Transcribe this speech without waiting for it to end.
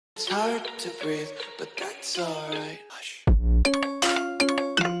It's hard to breathe, but that's alright. Hush.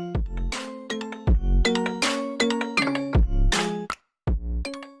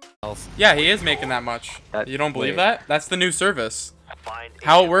 Yeah, he is making that much. You don't believe that? That's the new service.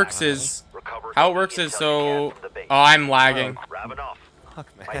 How it works is so. Oh, I'm lagging.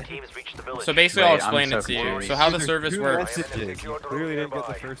 So basically, I'll explain it to you. So how the service works. You clearly didn't get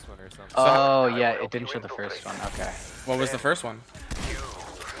the first one or something. Oh, yeah, it didn't show the first one. Okay. What was the first one?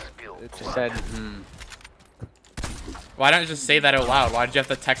 It just said, Why don't you just say that out loud? Why did you have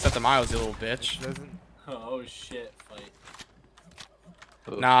to text at the miles, you little bitch? Oh shit, fight.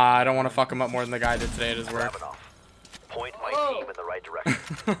 Nah, I don't want to fuck him up more than the guy did today at his work. Point my team in the right direction.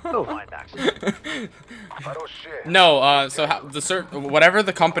 Fine, Max. No, so how, whatever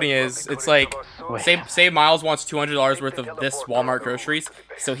the company is, it's like, say Miles wants $200 worth of this Walmart groceries,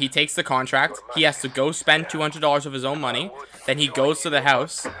 so he takes the contract, he has to go spend $200 of his own money, then he goes to the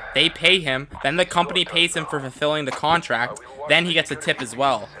house, they pay him, then the company pays him for fulfilling the contract, then he gets a tip as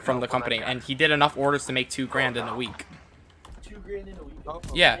well from the company, and he did enough orders to make $2 grand in a week. 2 grand in a week?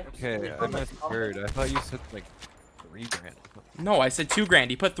 Yeah. Okay, I misheard. I thought you said like 3 grand. No, I said 2 grand.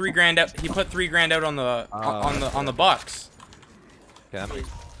 He put 3 grand out. He put 3 grand out on the on the bucks. Yeah, that makes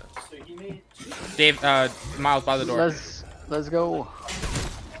sense. So he made Dave, Miles, by the door. let's go.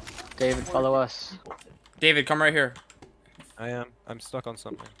 David, follow us. David, come right here. I am. I'm stuck on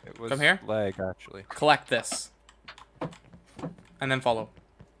something. It was Come here. lag actually. Collect this, and then follow.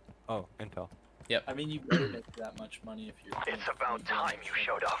 Oh, intel. Yep. I mean, you better make that much money if you're. It's about time you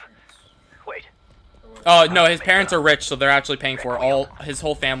showed up. Wait. Oh no, his parents are rich, so they're actually paying for it. All his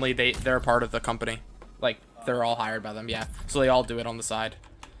whole family, they're a part of the company. Like they're all hired by them. Yeah. So they all do it on the side.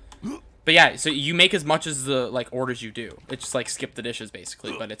 But yeah, so you make as much as the like orders you do. It's just like skip the dishes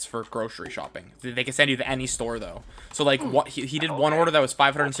basically, but it's for grocery shopping. They can send you to any store though. So like what he did one order that was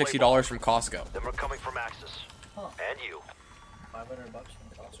 $560 from Costco. Then we're coming from Axis. Huh. And you. $500 from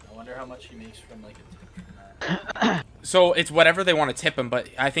Costco. I wonder how much he makes from like a tip from that. So it's whatever they want to tip him, but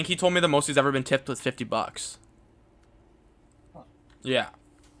I think he told me the most he's ever been tipped was $50. Huh. Yeah.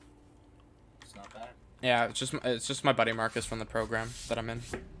 It's not bad. Yeah, it's just my buddy Marcus from the program that I'm in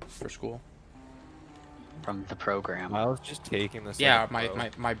for school. From the program. I was just taking this. Yeah,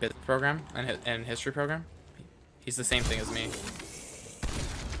 like my bit program and history program. He's the same thing as me.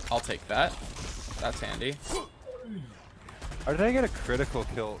 I'll take that. That's handy. How did I get a critical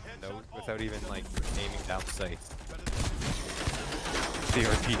kill note without even like aiming down sights?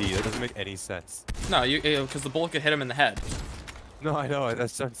 CRPD, that doesn't make any sense. No, because the bullet could hit him in the head. No, I know,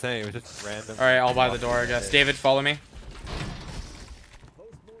 that's what I'm saying, it was just random. All right, I'll buy the door, I guess. David, follow me.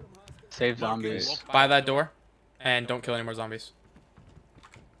 Save zombies. Buy that door, and don't kill any more zombies.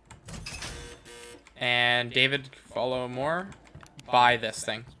 And David, follow more. Buy this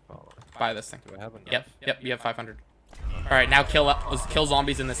thing. Buy this thing. Do I have enough? Yep, you have 500. All right, now let's kill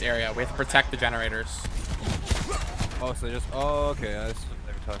zombies in this area. We have to protect the generators. Oh, so they just. Oh, okay. That's what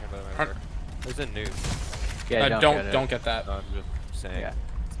they were talking about. I remember. There's a nuke. Yeah, don't get that. No, I'm just saying.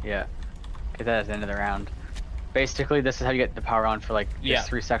 Yeah. Get that at the end of the round. Basically, this is how you get the power on for like just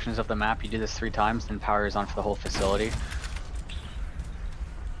 3 sections of the map. You do this 3 times, then power is on for the whole facility.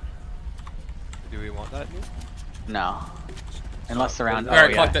 Do we want that nuke? No. Unless the round. All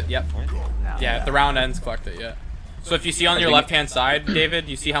right, collect it. Yep. No. Yeah, if the round ends, collect it. Yeah. So if you see on your left-hand side, David,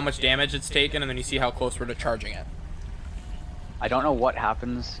 you see how much damage it's taken, and then you see how close we're to charging it. I don't know what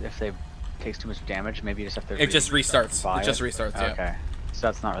happens if they takes too much damage. Maybe you just have to. It just restarts. It just restarts. Yeah. Okay. So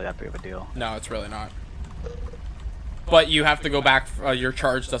that's not really that big of a deal. No, it's really not. But you have to go back. Your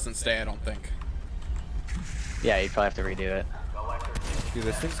charge doesn't stay, I don't think. Yeah, you'd probably have to redo it. Dude,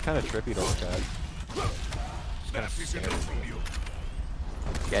 this thing's kind of trippy to look at. Just kind of scary.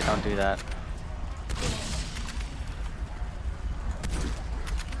 Yeah, don't do that.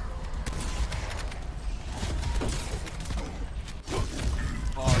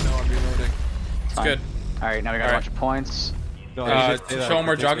 Oh no, I'm reloading. It's good. Alright, now we got a bunch of points. No, show them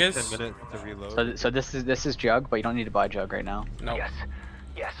where Jug is. 10 minutes to reload. So this is Jug, but you don't need to buy Jug right now. No.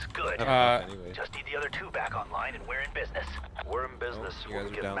 Yes, good. Anyway. Just need the other 2 back online, and we're in business. We're in business. you We'll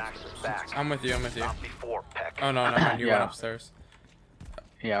guys are get down. Max's back. I'm with you. Not before, Peck. Oh no, you went upstairs.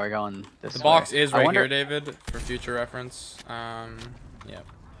 Yeah, we're going this The box way. is right here, David, for future reference. Yeah.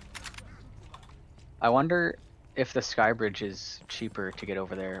 I wonder if the sky bridge is cheaper to get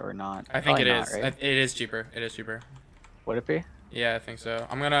over there or not. I think Probably it not, is. right? It is cheaper. It is cheaper. Would it be? Yeah, I think so.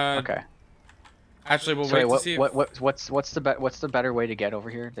 I'm gonna. Okay. Actually, we'll So wait to see. what's the better way to get over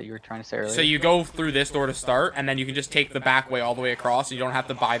here that you were trying to say earlier? So you go through this door to start, and then you can just take the back way all the way across. You don't have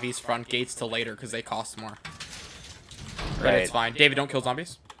to buy these front gates till later because they cost more. But Right. it's fine. David, don't kill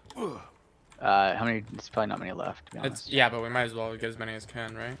zombies. How many? There's probably not many left. To be honest. Yeah, but we might as well get as many as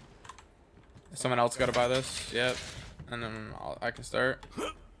can, right? Someone else got to buy this. Yep. And then I can start.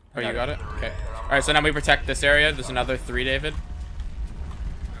 Oh, you got it? Okay. Alright, so now we protect this area. There's another 3, David.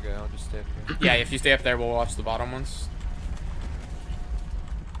 Okay, I'll just stay up here. Yeah, if you stay up there, we'll watch the bottom ones.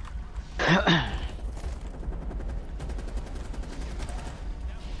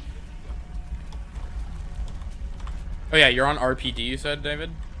 Oh yeah, you're on RPD, you said,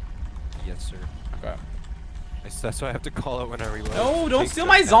 David? Yes, sir. Okay. That's why I have to call it when I reload. No, don't steal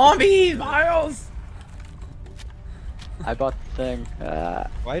my zombie, Miles! I bought the thing.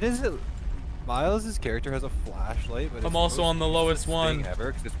 Why does it... Miles' character has a flashlight, but I'm also on the lowest one. Ever,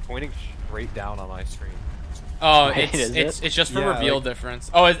 because it's pointing straight down on my screen. Oh, Wait, it's just for Yeah, reveal like-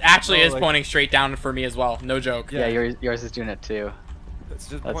 difference. Oh, it actually is like- pointing straight down for me as well. No joke. Yeah, yours is doing it too. It's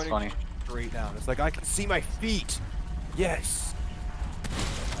just That's pointing funny. straight down. It's like I can see my feet. Yes.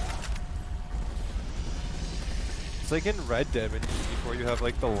 It's like in Red Dead when before you have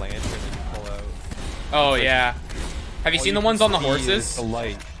like the lantern that you pull out. Oh like- yeah. Have you All seen the can ones on the see is horses? The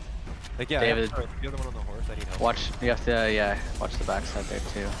light. Like yeah, David. the other one on the horse. I need help. Watch. You have to watch the backside there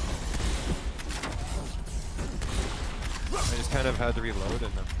too. I just kind of had to reload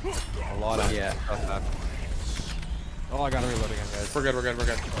and a lot of Yeah. stuff happened. Oh, I gotta reload again, guys. We're good.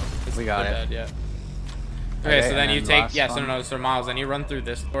 We got They're it. dead, yeah. Okay, so and then you then take last so one. no, so Miles, then you run through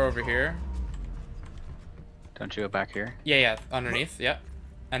this door over here. Don't you go back here? Yeah, underneath, yep.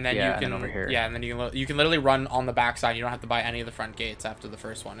 And then Yeah, you and can then over here. yeah, and then you can literally run on the backside. You don't have to buy any of the front gates after the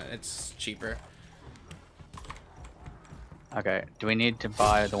first one. It's cheaper. Okay. Do we need to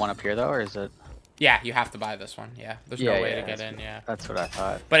buy the one up here though, or is it? Yeah, you have to buy this one. Yeah, there's no way to get in. Yeah, That's what I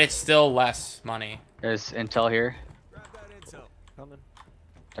thought. but it's still less money. There's intel here. Coming.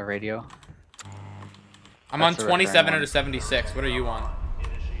 The radio. I'm That's on the return 27 one. out of 76. What are you on?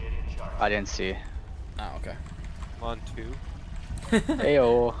 I didn't see. Oh, okay. I'm on 2.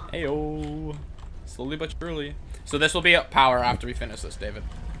 Ayo. Ayo. Slowly but surely. So this will be at power after we finish this, David.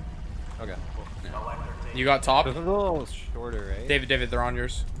 Okay. Cool. You got top? This is a little shorter, right? David, they're on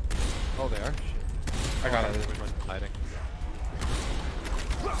yours. Oh, they are. Shit. I got Okay, it. which one's hiding?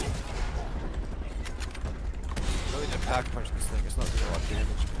 Really need to pack punch this thing. It's not doing a lot of damage.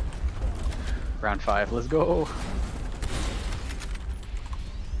 Round 5. Let's go.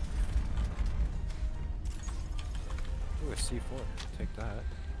 Ooh, a C4. Take that.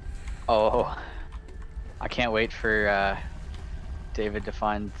 Oh. I can't wait for David to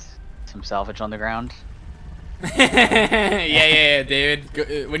find some salvage on the ground. yeah, David. Go,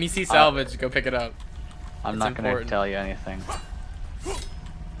 when you see salvage, go pick it up. I'm It's not gonna important. tell you anything.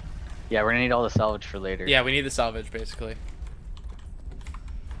 Yeah, we're gonna need all the salvage for later. Yeah, we need the salvage, basically.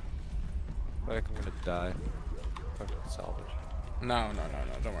 I feel like I'm gonna die. Fucking salvage. No.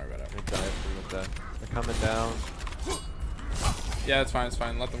 Don't worry about I'm it. gonna die if we look that. They're coming down. Yeah, it's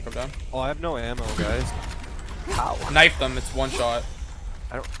fine. Let them come down. Oh, I have no ammo, guys. How? Knife them. It's one shot.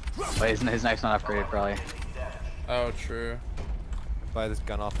 I don't Wait, his knife's not upgraded, probably. Oh, true. buy this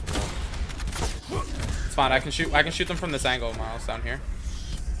gun off the wall. It's fine. I can shoot them from this angle, Miles, down here.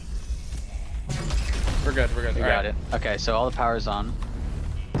 We're good. We All got right. it. Okay, so all the power's on.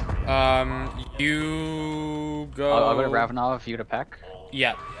 You go. I'll go to Ravenov, you to Peck.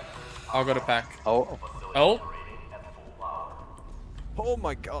 Yeah. I'll go to Peck. Oh, Oh. Oh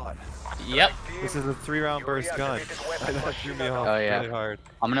my god. Yep. This is a 3-round burst gun. That threw me off Oh, yeah. really hard.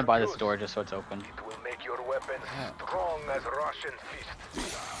 I'm gonna buy this door just so it's open. It will make your weapons strong as Russian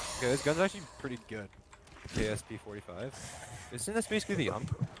fists. Okay, this gun's actually pretty good. KSP 45. Isn't this basically the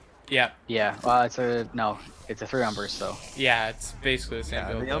Ump? Yeah. Yeah, it's a 3-round burst though. Yeah. It's basically the same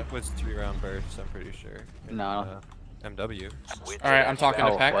Yeah, build. the Ump was 3-round burst, I'm pretty sure. No. MW. All right. I'm talking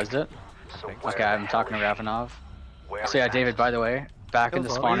to Oh, Peck. was it? So Okay, I'm talking to Ravenov. where So yeah, is David, by the way, back in the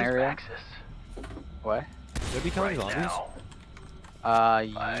Those spawn zombies? area. Axis? What? Did they become Right zombies? now.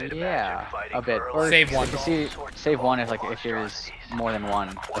 Yeah, a bit. for Or Save one. If you see, save one if there's more than one.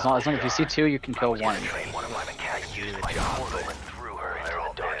 As long as if you see 2, you can kill 1. Train one of my mechanics used my portal and threw her into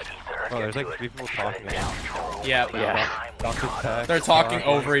the dark ether. Oh, there's like 3 people talking now. Yeah. Yeah, Dr. Peck. They're talking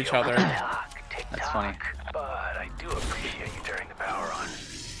over each other. that's funny. But I do appreciate you turning the power on.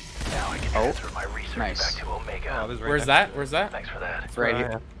 Now I can Oh, transfer my research nice. back to Omega. Oh, I was right Where's next that? to it. Where's that? Thanks for that. It's right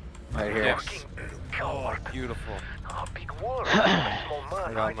here. Right here. Yeah. Oh, beautiful. Oh, big world.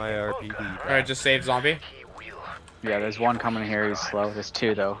 I got my RPD. All right. Just save zombie. Yeah, there's one coming here. He's slow. There's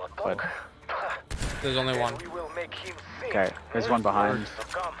 2 though. But There's only one. We will make him think. okay, there's one behind. So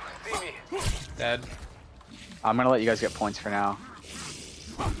come, see me. Dead. I'm gonna let you guys get points for now,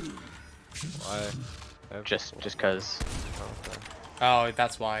 Why? I have- just cause. Oh, okay. Oh,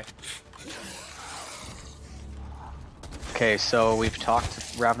 that's why. Okay, so we've talked to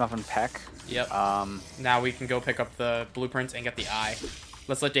Ravnov and Peck. Yep. Now we can go pick up the blueprints and get the eye.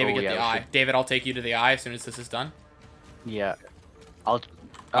 Let's let David get the eye. David, I'll take you to the eye as soon as this is done. Yeah. I'll.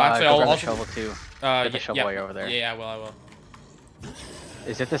 Actually, I'll I'll grab the also shovel too. Get the shovel while you're over there. Yeah, I will.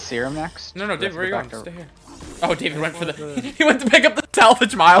 Is it the serum next? No, David, where are you going? To... Stay here. Oh, David went for the. He went to pick up the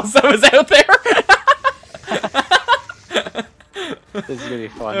salvage miles that was out there. This is gonna be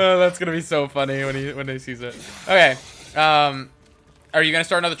fun. Oh, that's gonna be so funny when he sees it. Okay. Are you gonna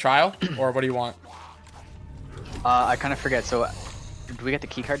start another trial, or what do you want? I kind of forget. So, do we get the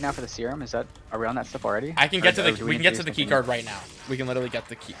key card now for the serum? Are we on that stuff already? I can get to the. We can get to the key card right now. We can literally get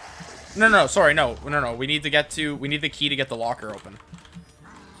the key. No. Sorry, no. We need the key to get the locker open.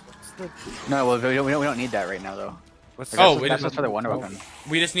 No, well, we don't need that right now though. What's That's just for the wonder weapon.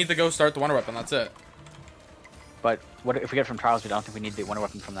 We just need to go start the wonder weapon. That's it. But what if we get it from trials? We don't think we need the wonder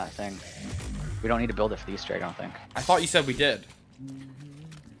weapon from that thing. We don't need to build it for the Easter egg. I don't think. I thought you said we did.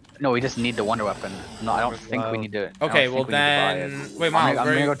 No, we just need the wonder weapon. No, I don't think we need to. Okay, well then. Wait, Miles, I'm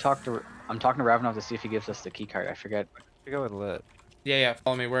gonna go talk to. I'm talking to Ravnov to see if he gives us the key card. I forget. I go with Lit. Yeah.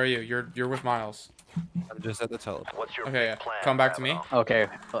 Follow me. Where are you? You're with Miles. I'm just at the teleport. What's your Okay, big plan, come back to me. Okay,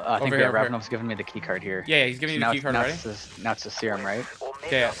 I think Over here. Ravnov's giving me the key card here. Yeah, he's giving you the key card already. Now it's the serum, right?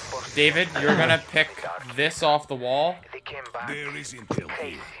 Okay, David, you're gonna pick this off the wall. They came back. There is intel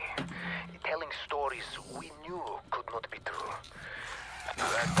Crazy. here. Telling stories we knew could not be true.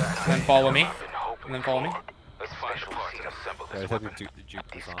 And then follow me. And then follow me. A special serum. Yeah, I had to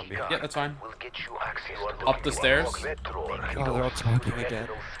juke the zombie. Yeah, that's fine. Will get you access to Up the stairs. Oh, they're all talking again.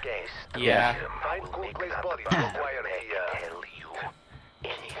 Yeah. Find cool place bodies to acquire tell you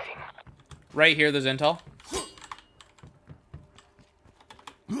anything. Right here, there's intel.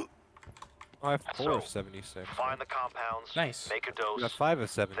 Oh, I have 4 of 76. Find the compounds. Nice. Make a We got dose. 5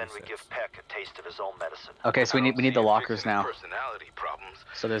 of Then 76. we give Peck a taste of his own medicine. Okay, so we need the lockers now. Personality problems.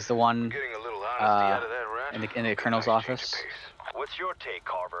 So there's the one Getting a little honesty out of that, right? in the colonel's office, What's your take,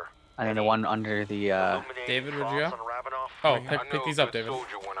 Carver? and then the one under the. Illuminating David, where'd you thoughts go? on Ravanoff? Oh, I pick know these a up, good David.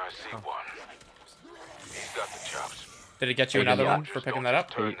 soldier when I see one. He's got the chops. Did it get you Hey, another yeah. one for picking that up?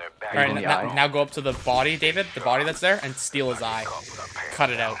 Turn their back Alright, on the you. eye. now go up to the body, David, the body that's there, and steal his eye.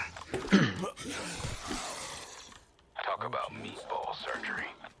 Cut it out. Talk about meatball surgery.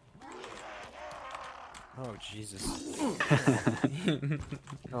 Oh, Jesus.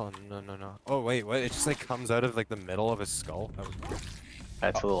 Oh, no. Oh, wait, what? It just, like, comes out of, like, the middle of his skull? That was weird.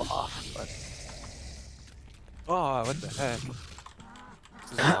 That's a little off, but. Oh, what the heck?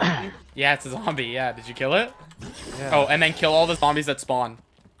 This is a zombie? Yeah, it's a zombie. Yeah, did you kill it? Yeah. Oh, and then kill all the zombies that spawn.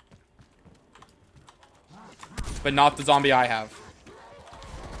 But not the zombie I have.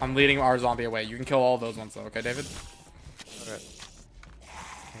 I'm leading our zombie away. You can kill all those ones though, okay, David? Alright.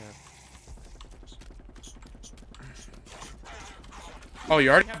 Oh, you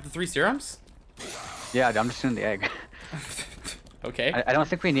already have the 3 serums? Yeah, I'm just doing the egg. Okay. I don't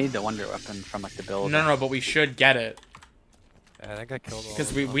think we need the wonder weapon from like the build. No, but we should get it. Yeah, I think I killed all Because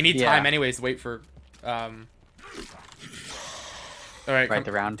of we them. need Yeah. time anyways to wait for Alright, Right,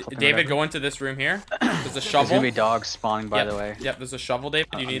 the round flipping David, whatever. go into this room here. There's a There's shovel. gonna be dogs spawning, by Yep, the way. Yep, there's a shovel, David.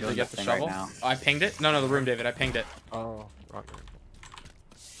 You I'm need to doing get the the thing right shovel. now. Oh, I pinged it? No, the room, David. I pinged it. Oh, wrong room.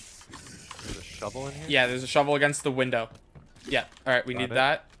 There's a shovel in here? Yeah, there's a shovel against the window. Yeah, alright, we Got need it.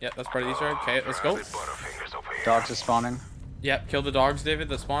 that. Yep, that's part of the Easter egg. Okay, let's go. Butterfingers over here. Dogs are spawning. Yep, kill the dogs, David,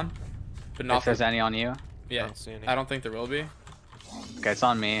 that spawn. But not If there's any on you. Yeah, I don't see any. I don't think there will be. Okay, it's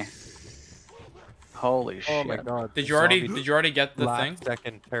on me. Holy Oh shit. my god. Did the you already zombie get the last thing?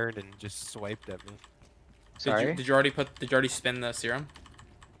 second turned and just swiped at me. Sorry? Did you already spin the serum?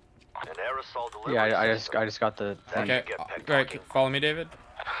 An aerosol delivery. Yeah, I just got the thing. Okay. get Peck Alright, talking. follow me, David.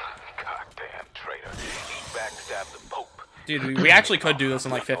 Goddamn traitor. He backstabbed the Pope. Dude, we actually could do this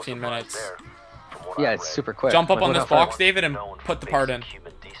in like 15 minutes. There. From what Yeah, I've it's read, super quick. Jump up Look on how this far- box, David, and known for put the part in. basic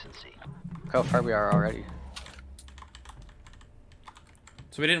human decency. Look how far we are already.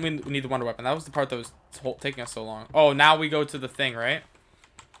 So we didn't need the wonder weapon. That was the part that was taking us so long. Oh, now we go to the thing, right?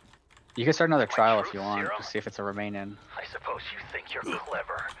 You can start another trial if you truth want, serum? to see if it's a remain in. I suppose you think you're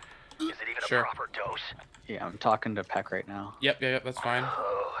clever. Is it even Sure. a proper dose? Yeah, I'm talking to Peck right now. Yep, that's fine.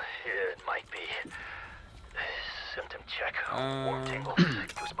 Oh, it might be. Symptom check. Warm Um, tingles,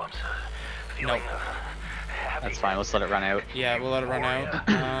 goosebumps. Feeling, happy. That's fine, let's let it run out. Yeah, we'll let it run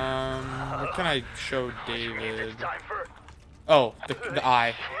out. What can I show David? It's time for. Oh, the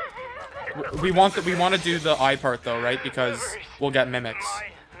eye. We want to do the eye part though, right? Because we'll get mimics.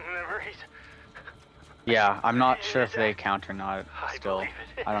 Memories. Yeah, I'm not sure if they count or not still.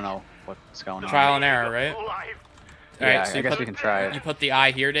 I don't know what's going on. Trial and error, right? Alive. Alright, Yeah, so I you guess put, we can try it. you put the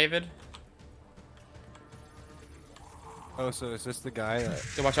eye here, David. Oh, so is this the guy that...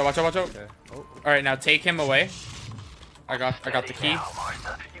 Okay, watch out, watch out, watch out. Okay. Oh, Alright, now take him away. I got the key. Now,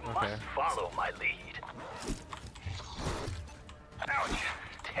 Martha, you Okay. must follow my lead. Ouch!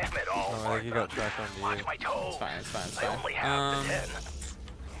 Damn it all, oh, I Martha. think he got tracked onto you. Watch my toes. It's fine, it's fine, it's I only have fine. the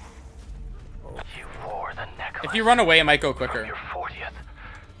 10. You wore the necklace. If you run away, it might go From quicker. your 40th.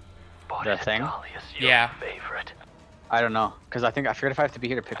 Bought The it thing? Dahlia's your Yeah. favorite. I don't know, because I forget if I have to be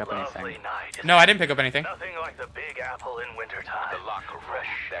here to pick up Lovely anything. night. No, I didn't pick up anything. Nothing like the Big Apple in wintertime. The locker room. Fresh,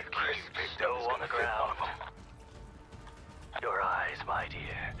 That key crisp picked snow up is on the gonna fit one ground. of them. Your eyes, my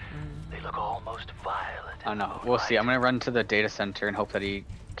dear. They look almost violet. I don't know. We'll see. I'm gonna run to the data center and hope that he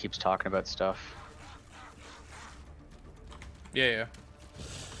keeps talking about stuff. Yeah, yeah.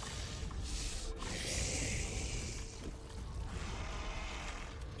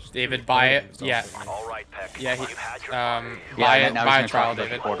 David, buy it. Yeah, All right, Peck. yeah. You've had your Buy Yeah, it. now Buy he's a gonna trial, talk about the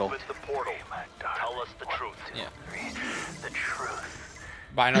David. portal. Opens the portal. Tell us the truth. Yeah. The truth.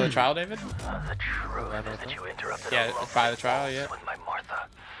 Buy another trial, David. The truth is that you interrupted Yeah, a lovely buy the trial, yeah. with my Martha.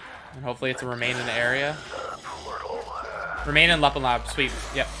 And hopefully it's a remain in the area. The portal. Remain in Leopard Lab. Sweet.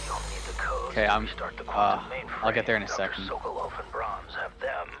 Yep. You'll need the code Okay, to I'm- restart the quantum I'll get there in a mainframe. second. Dr. Sokolov and Brahms have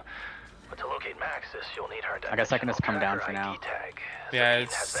them. But to locate Maxis, you'll need her I guess I can just come down dimensional for now. tracker ID tag. Yeah, Sabine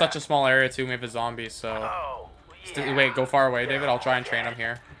it's has such a that. small area too. We have a zombie, so. Oh, yeah. Wait, go far away, David. I'll try and train him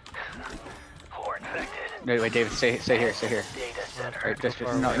here. Or infected. Wait, David, stay here, stay here. Data center. Wait, just,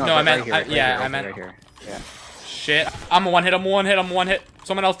 no, No, right I meant- here, I- right yeah, here, I right meant- right here. Yeah. Shit. I'm a one hit. I'm a one hit. I'm a one hit.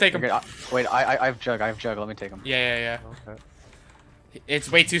 Someone else take him. Okay, wait, I have jug. Let me take him. Yeah, yeah, Okay. yeah.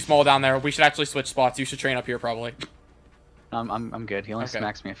 It's way too small down there. We should actually switch spots. You should train up here probably. I'm good. He only Okay.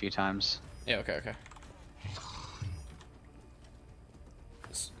 smacks me a few times. Yeah, okay, okay.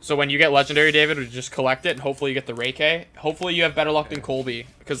 So when you get legendary, David, we just collect it and hopefully you get the Reiki. Hopefully you have better luck than Colby,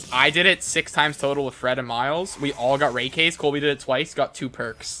 because I did it 6 times total with Fred and Miles. We all got Reikis. Colby did it twice, got 2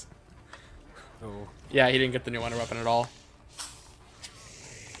 perks. Oh. Yeah, he didn't get the new wonder weapon at all.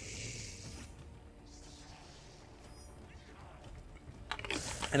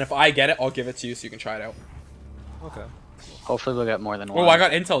 And if I get it, I'll give it to you so you can try it out. Okay. Hopefully we'll get more than one. Oh, I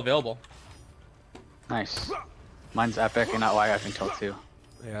got intel available. Nice. Mine's epic, and I got intel too.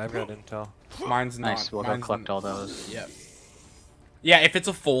 Yeah, I've got intel. Mine's not. Nice. We'll go mine's collect all those. Yep. Yeah, if it's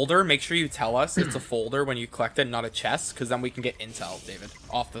a folder, make sure you tell us it's a folder when you collect it, not a chest, because then we can get intel, David,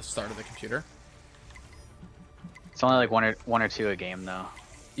 off the start of the computer. It's only like one or two a game though.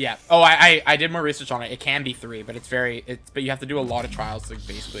 Yeah. Oh, I did more research on it. It can be 3, but but you have to do a lot of trials to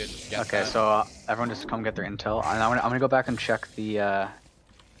basically get Okay, that. so everyone just come get their intel. And I'm gonna go back and check the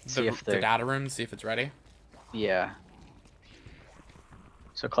see if the they're data room, see if it's ready. yeah.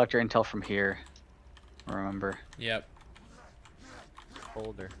 So collect your intel from here. Remember. Yep.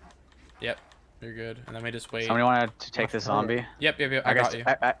 Folder. Yep. You're good. And then we just wait. Somebody wanted to take this zombie. Yep. I got guess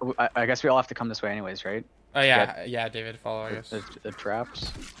you. I guess we all have to come this way anyways, right? Oh yeah, yeah, David, follow, I guess. The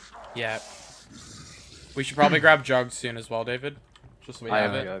traps. Yeah. We should probably grab jugs soon as well, David. Just so we I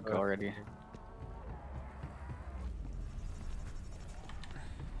have have it. a jug already.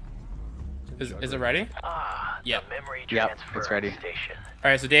 Is it ready? Ah, Yep. the memory Yep, transfer it's ready. Station. All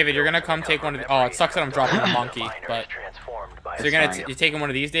right, so David, you're gonna come take one of the. Oh, it sucks that I'm dropping a monkey, but so you're gonna you're taking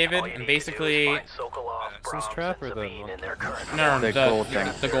one of these, David, and basically Is this trap or the monkey? no, The gold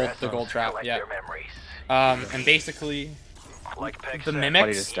thing. the gold trap, yeah. And basically the Buddy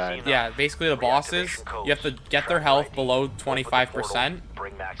mimics, just died. yeah, basically the bosses, you have to get their health below 25%,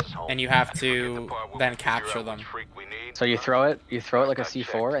 and you have to then capture them. So you throw it like a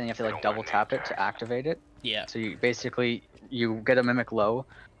C4, and you have to like double tap it to activate it. Yeah. So you basically get a mimic low,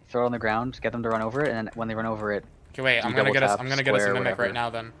 throw it on the ground, get them to run over it, and then when they run over it, Okay, wait, I'm you gonna double get us. tap, I'm gonna get us a square, mimic whatever. right now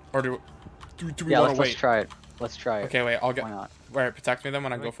then, or do we yeah, want to let's wait? try it. Let's try it. Okay, wait, I'll get. Why not? Wait, protect me then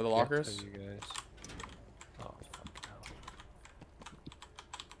when I go Like, for the get lockers. to you guys. Oh, fuck hell.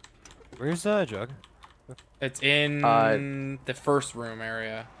 Where's Jug? It's in the first room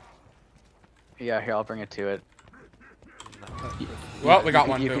area. Yeah, here I'll bring it to it. Well, we got You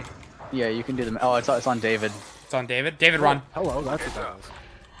one. can- Boom. Yeah, you can do them. Oh, it's on David. It's on David. David, run. Hello, that's what that was.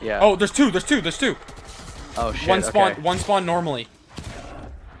 Yeah. Oh, there's two. There's two. There's two. Oh shit. One spawn. Okay. One spawn normally.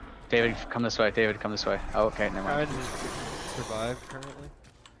 David, come this way. David, come this way. Oh, okay, never Trying mind. to survive currently.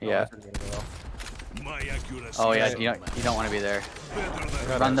 Yeah. Oh, that's gonna go well. My accuracy Oh yeah, is you don't want to be there. better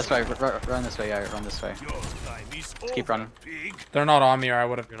than Run this way. Run this way. Yeah, run this way. your time is Just keep over, running. pig. They're not on me, or I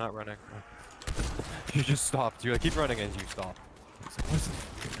would have. You're not running. You just stopped. You keep running as you stop.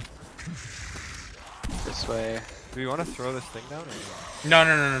 This way. Do you want to throw this thing down?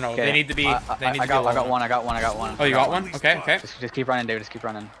 Or No. They need to be. I got one. Oh, you got one? Okay. Just keep running, David. Just keep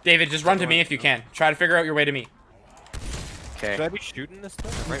running. David, just run to me if you can. Try to figure out your way to me. Okay. Should I be shooting this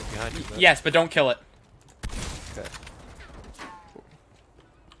thing? I'm right behind you. Yes, but don't kill it. Okay.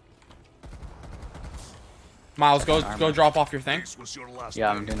 Miles, go drop off your thing.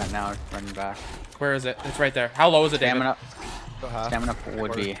 Yeah, I'm doing that now. Running back. Where is it? It's right there. How low is it, David? Stamina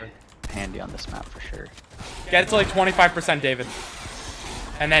would be handy on this map for sure. Get it to like 25%, David.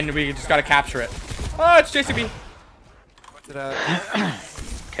 And then we just gotta capture it. Oh, it's JCB. What's it at?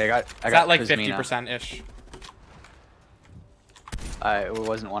 Okay, I It's got at like Kuzmina. 50%-ish. It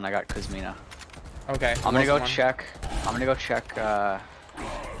wasn't one. I got Kuzmina. Okay. I'm gonna go one. check.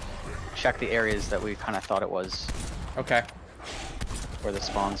 Check the areas that we kind of thought it was, Okay. where the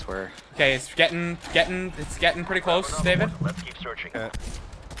spawns were. Okay, it's getting pretty close, David. Let's keep searching. Okay.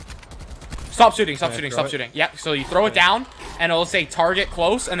 Stop shooting. Can I throw Stop it? shooting. Yeah. So you throw it down, and it'll say target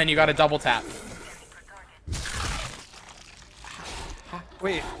close, and then you gotta double tap.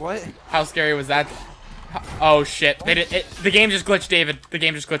 Wait, what? How scary was that? Oh shit! They did it. The game just glitched, David. The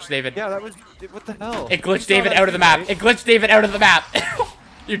game just glitched, David. Yeah, that was. What the hell? It glitched You saw David that out of the too, map. right? It glitched David out of the map.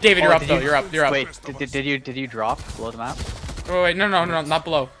 You're David. You're up did though. you- You're up. You're up. Wait, did you drop below the map? Wait, no, not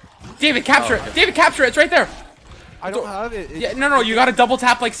below. David, capture it. David, capture it. It's right there. I don't have it. Yeah, no. You gotta double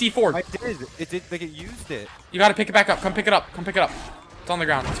tap like C4. I did. It did. Like it used it. You gotta pick it back up. Come pick it up. It's on the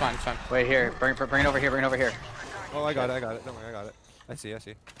ground. It's fine. Wait here. Bring it over here. Bring it over here. Oh, I got it. Don't worry, I got it. I see.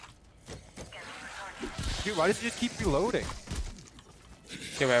 Dude, why does it just keep reloading?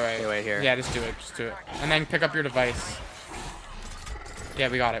 Okay, wait. Okay, wait here. Yeah, just do it. And then pick up your device. Yeah,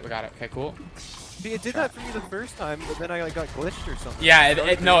 we got it. Okay, cool. See, it did that for me the first time, but then I like got glitched or something. Yeah,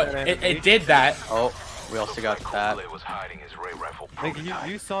 it did that. Oh, we also got that. Bullet was hiding his ray rifle. Like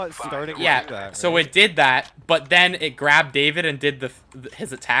you saw it starting. to do Yeah, that, so right? it did that, but then it grabbed David and did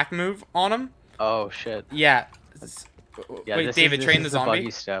his attack move on him. Oh shit. Yeah. Yeah, Wait, David, train the zombie.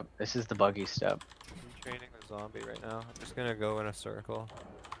 Buggy step. This is the buggy step. I'm training the zombie right now. I'm just gonna go in a circle.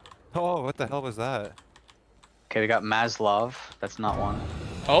 Oh, what the hell was that? Okay, we got Maslov. That's not one.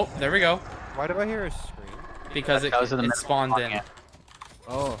 Oh, there we go. Why do I hear a scream? Because Those are the it men spawned in. it.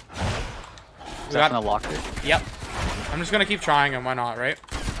 Oh. Is that from the locker? Yep. I'm just gonna keep trying and why not, right?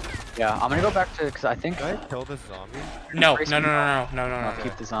 Yeah, I'm gonna go back to because I think. Did I kill this zombie? No. Keep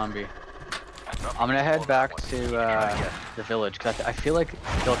the zombie. I'm gonna head back to the village because I feel like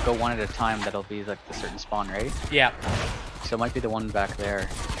they'll go one at a time. That'll be like the certain spawn, right? Yeah. So it might be the one back there.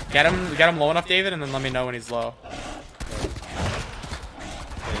 Get him low enough, David, and then let me know when he's low. Yeah,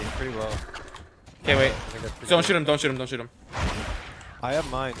 he's pretty low. Okay, wait. I think that's pretty Don't good. shoot him. I have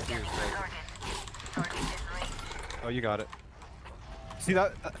mine too. So. Oh, you got it. See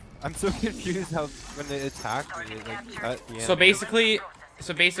that? I'm so confused how when they attack me, like at the end. So basically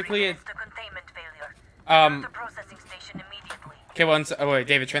it, okay, wait,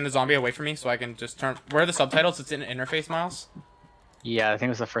 David, train the zombie away from me so I can just turn. Where are the subtitles? It's in interface, Miles. Yeah, I think it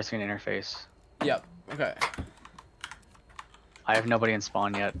was the first screen interface. Yep. Okay. I have nobody in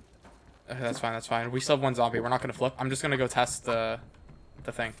spawn yet. Okay, that's fine. We still have one zombie. We're not gonna flip. I'm just gonna go test the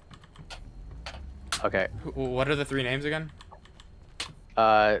thing. Okay. What are the 3 names again?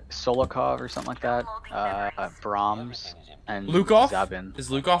 Solikov or something like that. Brahms and Lukov? Zabin. Is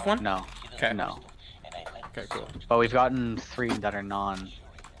Lukov one? No. Okay. No. Okay, cool. But we've gotten 3 that are non.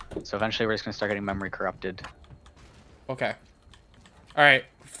 So eventually we're just gonna start getting memory corrupted. Okay. All right.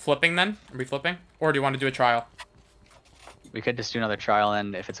 Flipping then? Are we flipping? Or do you want to do a trial? We could just do another trial,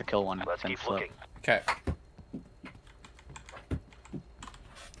 and if it's a kill one, Let's then keep flip. looking. Okay.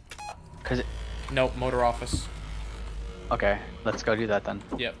 Cause Nope. Motor office. okay, let's go do that then.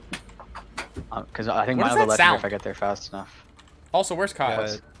 Yep. Cause I think What mine does will that let me sound? if I get there fast enough. Also, where's Kyle?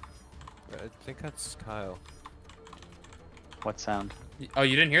 Yeah, I think that's Kyle. What sound? Oh,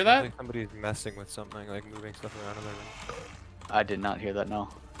 you didn't hear I that? think somebody's messing with something, like moving stuff around in their room. I did not hear that. No.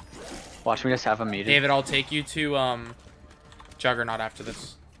 Watch me just have him muted. David, I'll take you to Juggernaut after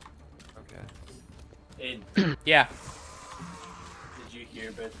this. Okay. Aiden, Yeah. did you hear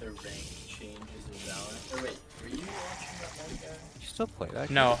about the rank changes in Valorant? Or wait, were you watching that one guy? You still play that?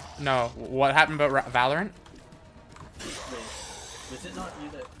 No. What happened about Valorant? Wait, was it not you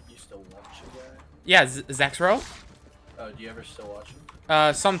that used to watch a guy? Yeah, Zexro. Oh, do you ever still watch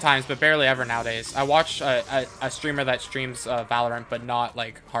him? Sometimes, but barely ever nowadays. I watch a streamer that streams Valorant, but not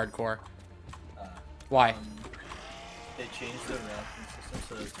like hardcore. Why? They changed the ranking system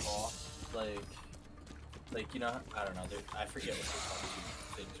so there's off, like you know, I don't know, I forget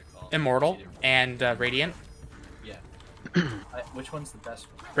what the things are called. Immortal and Radiant. Yeah. Which one's the best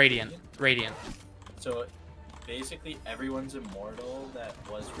one? Radiant. So basically everyone's immortal that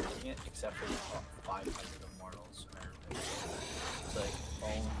was reading it, except for the top 500 immortals. It's like,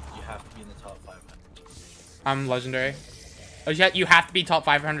 you have to be in the top 500. I'm legendary. Oh, you have to be top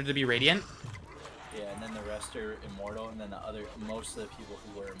 500 to be radiant? Yeah, and then the rest are immortal, and then most of the people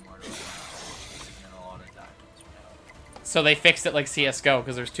who were immortal and a lot of diamonds. So they fixed it like CSGO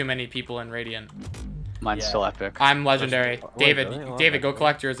because there's too many people in radiant. Mine's still epic. I'm legendary. Wait, David, really? Oh, David, go okay.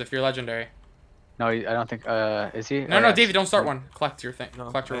 collect yours if you're legendary. No, I don't think. Is he? No, Oh, no, yeah. David, don't start one. Collect your thing. No,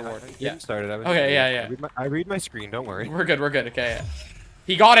 Collect your reward. Yeah. Started. I was Okay, yeah. I read my screen. Don't worry. We're good. We're good. Okay, yeah.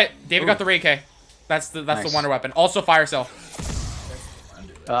 He got it. David got the Ray K. That's the Nice. wonder weapon. Also fire cell.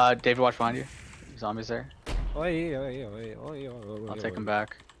 David, watch behind you. Zombies there. I'll I'll take him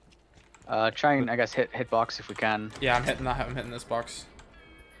back. Try and I guess hit box if we can. Yeah, I'm hitting this box.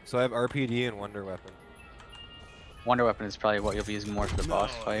 So I have RPD and wonder weapon. Wonder weapon is probably what you'll be using more for the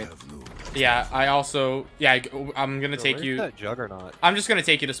boss fight. Yeah, I also I'm gonna So take where's you. that juggernaut? I'm just gonna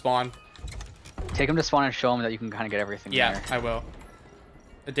take you to spawn. Take him to spawn and show him that you can kind of get everything Yeah, there. I will.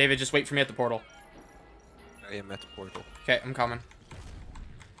 David, just wait for me at the portal. I am at the portal. Okay, I'm coming.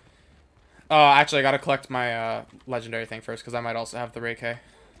 Oh, actually, I gotta collect my legendary thing first because I might also have the Ray K.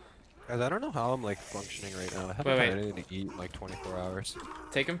 Guys, I don't know how I'm like functioning right now. I haven't Wait, had wait. anything to eat in like 24 hours.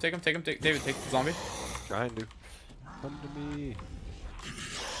 Take him. David, take the zombie. Trying to. Come to me.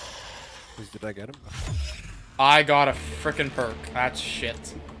 Did I get him? I got a frickin' perk. That's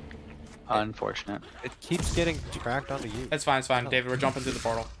shit. Unfortunate. It keeps getting tracked onto you. It's fine, it's fine. David, we're jumping through the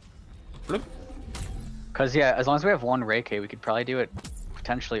portal. Bloop. Cause yeah, as long as we have one Ray K, we could probably do it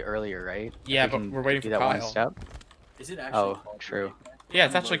potentially earlier, right? Yeah, If we but can we're waiting do for that one Kyle. step. Is it actually Oh, called true. Yeah,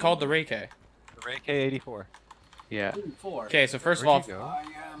 it's actually called the Ray K. The Ray K84. Yeah. 4? Okay, so first of all, Where'd you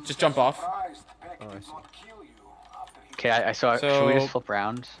go? just jump off. Oh, I see. Okay, I saw. Should we So- just flip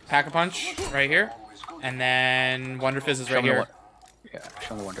around? Pack a punch right here. And then Wonder Fizz is Show right me here. what- Yeah,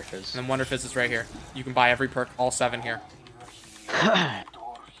 show me Wonder Fizz. And then Wonder Fizz is right here. You can buy every perk, all 7 here.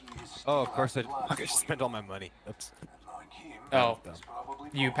 Oh, of course I just spent all my money. Oops. Oh,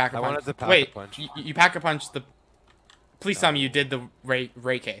 you pack a I punch. wanted to pack a Wait, punch. you pack a punch the... Please tell me you did the Ray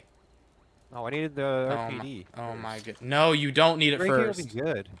K. Oh, I needed the Oh RPD. my, oh my god. No, you don't need it Ray K will first. be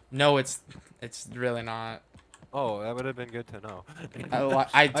good. No, it's really not. Oh, that would have been good to know.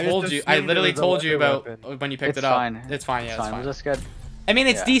 I told just you. I assumed it literally was a told you wonder about weapon. when you picked It's it up. fine. It's fine. Yeah, it's fine. We'll just get. I mean,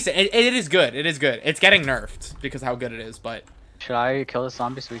 it's yeah. decent. It is good. It is good. It's getting nerfed because of how good it is, but Should I kill this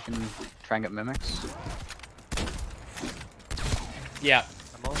zombie so we can try and get mimics? yeah.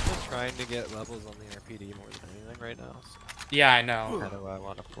 I'm also trying to get levels on the RPD more than anything right now. So Yeah, I know. how do I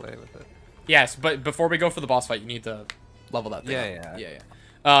want to play with it? Yes, but before we go for the boss fight, you need to level that thing Yeah, up. yeah.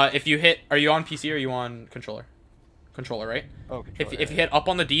 Yeah. If you hit, are you on PC or are you on controller? Controller, right? Oh, If you hit up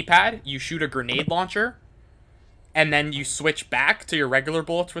on the D-pad, you shoot a grenade launcher, and then you switch back to your regular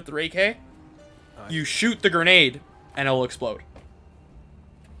bullets with the Ray K. You shoot the grenade, and it'll explode.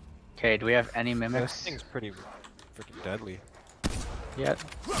 Okay, do we have any This mimics thing's pretty freaking deadly. yet?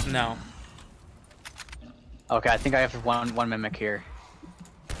 No. Okay, I think I have one mimic here.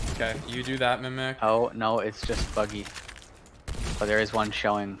 Okay, you do that, Mimic. Oh no, it's just buggy. But there is one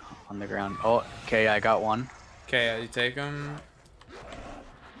showing on the ground. Oh, okay, I got one. Okay, you take him.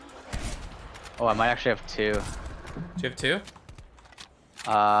 Oh, I might actually have 2. Do you have 2?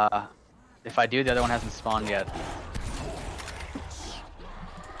 If I do, the other one hasn't spawned yet.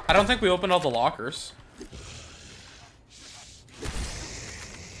 I don't think we opened all the lockers.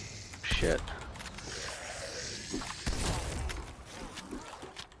 Shit.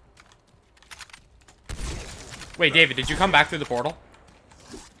 Wait, David, did you come back through the portal?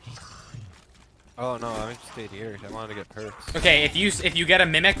 Oh no, I just stayed here. I wanted to get perks. Okay, if you get a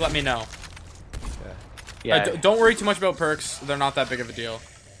Mimic, let me know. Yeah. Yeah. Don't worry too much about perks. They're not that big of a deal.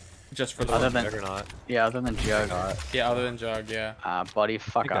 Just for the Other than- Juggernaut. Yeah, other than Jug. yeah, other than Jug, yeah. Buddy,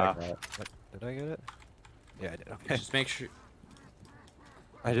 fuck I off. got that. What, did I get it? Yeah, I did. Okay. Just make sure.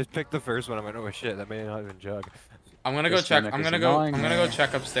 I just picked the first one. I went, oh shit, that may not even jug. I'm gonna go This check. Mimic I'm is gonna go. annoying, I'm gonna go man.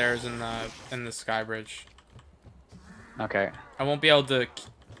 check upstairs in the sky bridge. Okay. I won't be able to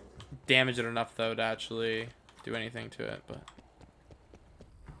damage it enough though to actually do anything to it, but.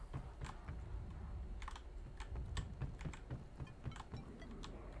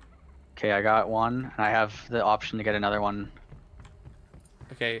 Okay, I got one, and I have the option to get another one.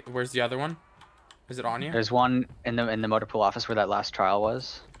 Okay, where's the other one? Is it on you? There's one in the motor pool office where that last trial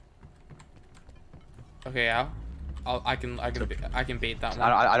was. Okay, yeah. I can bait that one.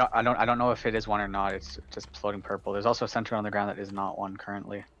 I don't know if it is one or not. It's just floating purple. There's also a sentry on the ground that is not one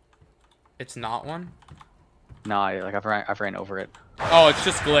currently. It's not one. No, I've ran over it. Oh, it's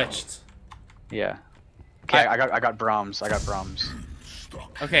just glitched. Yeah. Okay. I got Brahms. I got Brahms.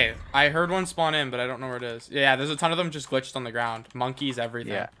 Okay, I heard one spawn in, but I don't know where it is. Yeah, there's a ton of them just glitched on the ground. Monkeys,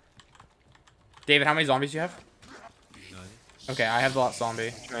 everything. Yeah. David, how many zombies do you have? None. Okay, I have the last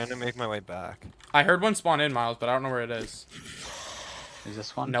zombie. Trying to make my way back. I heard one spawn in, Miles, but I don't know where it is. Is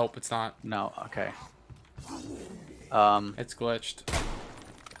this one? Nope, it's not. No. Okay. It's glitched.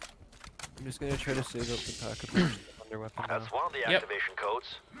 I'm just gonna try to save up the pack of under weapon now. That's one of the Yep. activation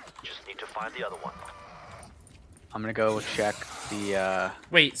codes. Just need to find the other one. I'm gonna go check the.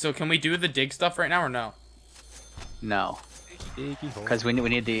 Wait, so can we do the dig stuff right now or no? No, because we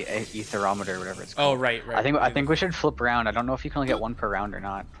need the aetherometer or whatever it's Oh, called. right. I think we should flip around. I don't know if you can only get one per round or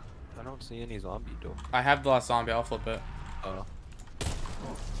not. I don't see any zombie though. I have the last zombie. I'll flip it. Oh.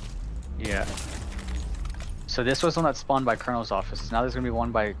 Yeah. So this was one that spawned by Colonel's office. Now there's gonna be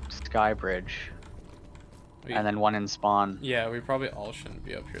one by Skybridge, and then one in spawn. Yeah, we probably all shouldn't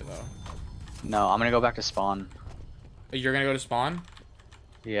be up here though. No, I'm gonna go back to spawn. You're gonna go to spawn?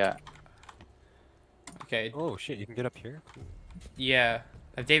 Yeah. Okay. Oh shit, you can get up here? Cool. Yeah.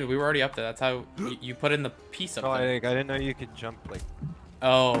 David, we were already up there. That's how you put in the piece up Oh, there. I didn't know you could jump like.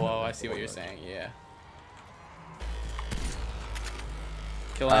 Oh, I see what you're saying. Yeah.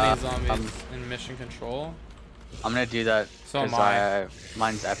 Kill any zombies in mission control. I'm gonna do that. So am 'cause I.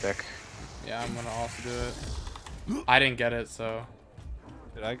 Mine's epic. Yeah, I'm gonna also do it. I didn't get it, so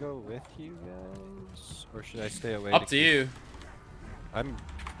Should I go with you guys, or should I stay away? up to you. I'm.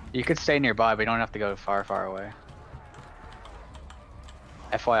 You could stay nearby, but you don't have to go far, far away.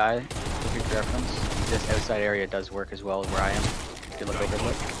 FYI, for future reference, this outside area does work as well where I am. If you look like it,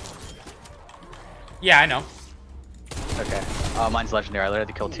 look. Yeah, I know. Okay. Mine's legendary. I literally had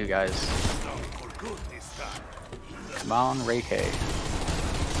to kill 2 guys. Come on, Ray K.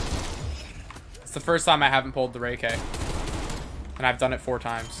 It's the first time I haven't pulled the Ray K, and I've done it 4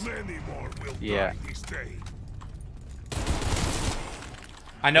 times. Yeah.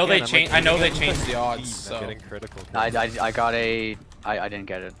 I know Again, they changed. I know they changed the odds. I'm So getting critical. I got a. I didn't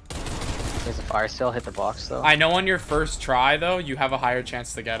get it. There's a fire still. Hit the box though. I know on your first try though, you have a higher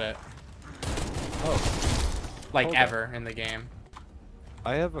chance to get it. Oh. Like Okay. ever in the game.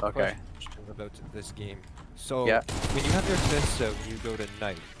 I have a Okay. question about this game. So Yeah. when you have your fists out and you go to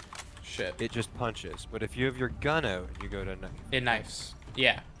knife, Shit. it just punches. But if you have your gun out and you go to knife, It knifes.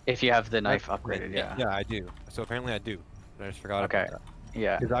 Yeah. If you have the knife That's upgraded, great. yeah. Yeah, I do. So apparently I do. I just forgot Okay. about that.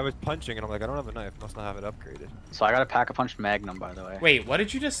 Yeah. Because I was punching and I'm like, I don't have a knife. Must not have it upgraded. So I got a pack-a-punch Magnum, by the way. Wait, what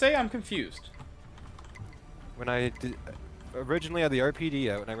did you just say? I'm confused. When I did, originally I had the RPD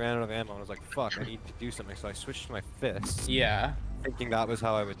out and I ran out of ammo and I was like, fuck, I need to do something. So I switched to my fists, Yeah. thinking that was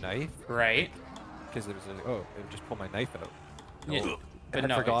how I would knife. Right. Because it was like, oh, it would just pull my knife out. Yeah. Oh, But I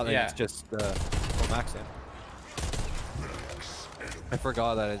no, forgot that yeah. it's just full max ammo. I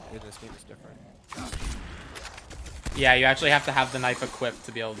forgot that in this game it's different. Yeah, you actually have to have the knife equipped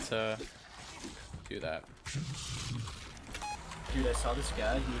to be able to do that. Dude, I saw this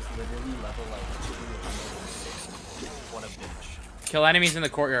guy. He was literally level like 260. What a bitch. Kill enemies in the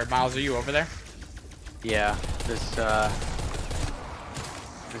courtyard. Miles, are you over there? Yeah. There's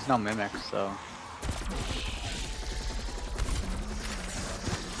no mimics, so.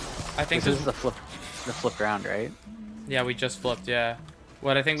 I think This there's. is the flipped round, right? Yeah, we just flipped. Yeah.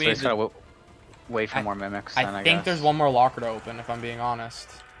 What I think we So need just to. gotta wait for more mimics. Then, I I think guess. there's one more locker to open. If I'm being honest.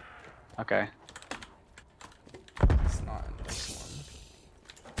 Okay. It's not in this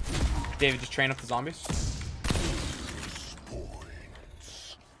one. David, just train up the zombies.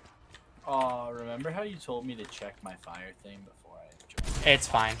 Remember how you told me to check my fire thing before I joined? It's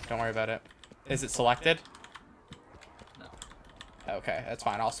fine. Don't worry about it. Is it selected? No. Okay, that's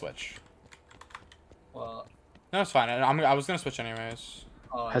fine. I'll switch. Well, No, it's fine. I was gonna switch anyways.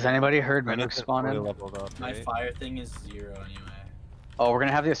 Has anybody heard Mine mimics isn't spawn fully in? leveled up, my right? fire thing is 0 anyway. Oh, we're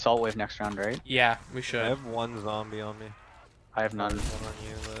gonna have the assault wave next round, right? Yeah, we I should. have one zombie on me. I have none. One on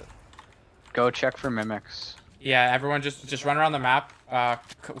you, but... Go check for mimics. Yeah, everyone just run around the map.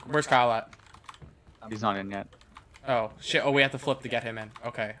 Where's Kyle at? He's not in yet. Oh shit! Oh, we have to flip to get him in.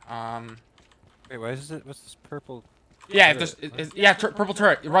 Okay. Wait, why is it? What's this purple? Yeah, if turret? there's yeah, purple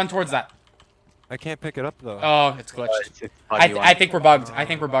turret. Run towards that. I can't pick it up though. Oh, it's glitched. It's buggy one. I think we're bugged. I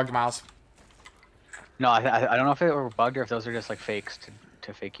think we're bugged, Miles. No, I don't know if it were bugged or if those are just like fakes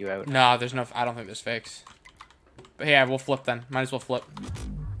to fake you out. No, there's no. I don't think there's fakes. But yeah, we'll flip then. Might as well flip.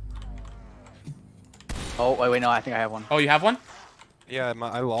 Oh wait, no, I think I have one. Oh, you have one? Yeah,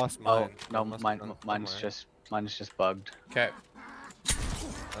 I lost mine. Oh no, I must have done it mine's somewhere. just bugged. Okay.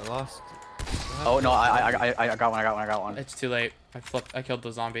 I lost. Oh no, I got one. It's too late. I killed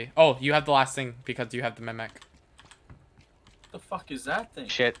the zombie. Oh, you have the last thing because you have the mimic. The fuck is that thing?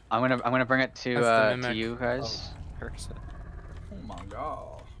 Shit, I'm gonna bring it to mimic. you guys. Person. Oh my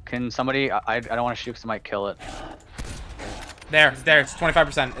god. Can somebody? I don't want to shoot because I might kill it. There, it's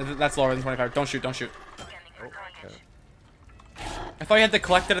 25%. That's lower than 25. Don't shoot, don't shoot. Okay. I thought you had to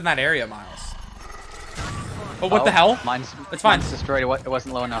collect it in that area, Miles. But what the hell? Mine's It's fine. Mine's destroyed. It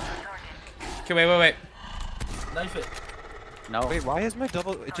wasn't low enough. Okay, wait. Knife it. No. Wait, why is my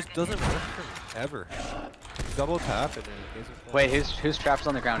double? It just doesn't work for me ever. Double tap and it isn't. Play. Wait, whose traps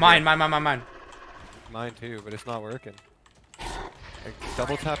on the ground? Mine. Mine too, but it's not working. Like,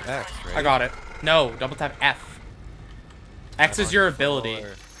 double tap X, right? I got it. No, double tap F. X is your ability.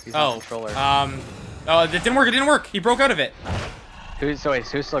 He's on Oh, controller. oh, it didn't work. He broke out of it. Who's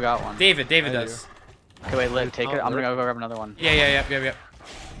still got one? David I does. Okay, wait, Liv, take it. not I'm gonna go grab another one. Yeah.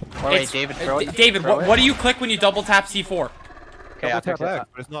 Or wait, David, throw it. David, throw it. what do you click when you double tap C4? Okay, I double picked tap it X, up.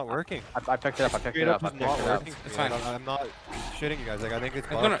 but it's not working. I picked it up. Straight up is not working. It's for me. fine. I'm not shitting you guys. Like I think it's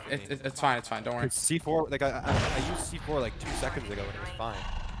No, bugged for me. it's fine. Don't worry. It's C4, like I used C4 like 2 seconds ago and it was fine.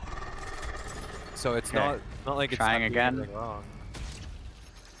 So it's Okay. not like it's Trying not doing again. anything wrong.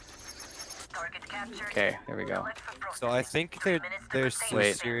 Okay, there we go. So I think they're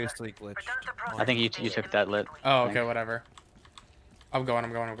Wait. seriously glitched. I think you took that lit. Oh, I think. okay, whatever. I'm going.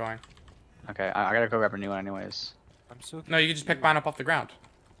 Okay, I gotta go grab a new one anyways. I'm so No, you can just pick mine up off the ground.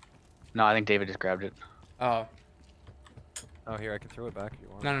 No, I think David just grabbed it. Oh, Oh, here I can throw it back if you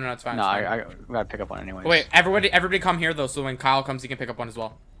want. no, it's fine. No, it's fine. I gotta pick up one anyways. Wait, everybody come here though, so when Kyle comes, he can pick up one as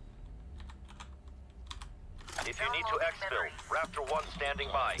well. If you need to exfil, Raptor 1 standing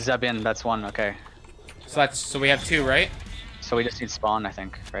by. Zebin, that's one. Okay, So we have 2, right? so we just need spawn, I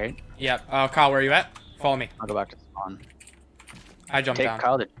think, right? Yep. Kyle, where are you at? Follow me. I'll go back to spawn. I jumped Take down.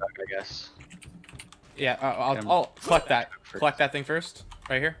 Kyle the truck, I guess. Yeah. I'll collect that. Collect that thing first,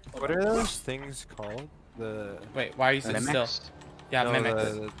 right here. What are those things called? The Wait, why are you sitting still? Mimics? Yeah, no, mimics.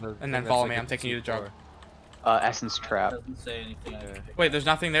 the And thing then that's follow like me. a I'm taking you to jug. C4. Essence trap. Doesn't say anything. I Yeah. can pick. Wait, there's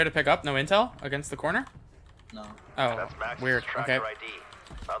nothing there to pick up? No intel against the corner? No. Oh, That's Max's weird. tracker Okay. ID.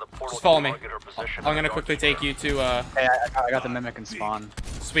 The portal Just follow can me. target her position I'm on gonna the quickly dog take you to Hey, I got the mimic and spawn.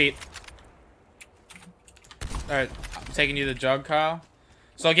 Sweet. Alright, I'm taking you to the jug, Kyle.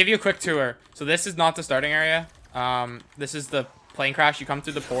 So I'll give you a quick tour. So this is not the starting area. This is the plane crash. You come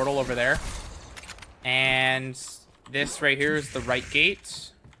through the portal over there. And this right here is the right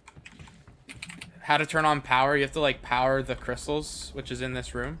gate. How to turn on power. You have to like power the crystals, which is in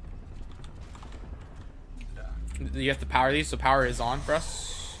this room. You have to power these, so power is on for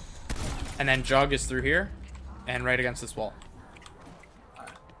us. And then jug is through here. And right against this wall.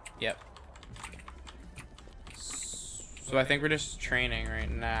 Yep. So I think we're just training right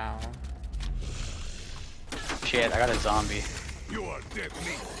now. Shit, I got a zombie. You are dead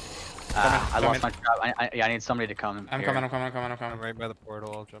meat. I Come lost in. my trap. I need somebody to come. I'm here. coming. I'm right by the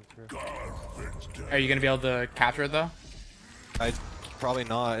portal. I'll jump through. Are you gonna be able to capture it though? I probably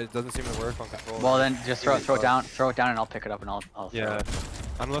not. It doesn't seem to work on control. Well then, just throw it down, and I'll pick it up and I'll throw Yeah, it.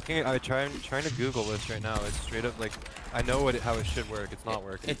 I'm looking at. I'm trying to Google this right now. It's straight up like I know how it should work. It's not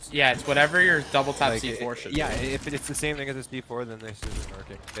working. It's whatever your double tap Like, C4 should. yeah, do. if it's the same thing as this D4, then this isn't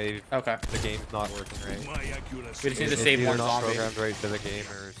working. Okay. The game's not working right. My accuracy. We just need to It's save either one not zombie. programmed right to the game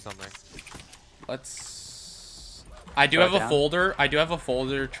or something. Let's. I do Throw have it a down. folder. I do have a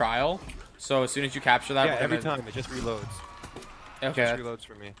folder trial. So as soon as you capture that, Yeah, we're every gonna- time it just reloads. It Okay. just reloads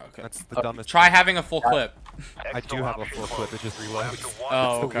for me. Okay. That's the dumbest. Try thing. having a full clip. I do have a full clip. It just reloads. Raptor 1.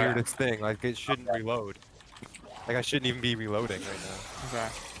 Oh, It's the okay. weirdest thing. Like it shouldn't reload. Like I shouldn't even be reloading right now. Okay.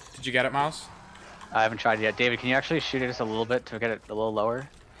 Did you get it, Miles? I haven't tried it yet. David, can you actually shoot it just a little bit to get it a little lower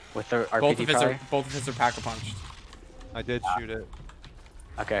with the RPD probably? Both of his are pack a punched. I did shoot it.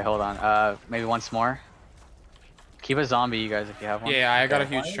 Okay, hold on. Maybe once more. Keep a zombie, you guys, if you have one. Yeah, I got a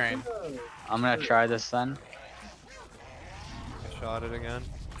Okay. huge train. I'm gonna try this then. I shot it again.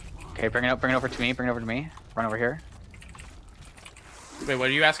 Okay, bring it over to me. Run over here. Wait, what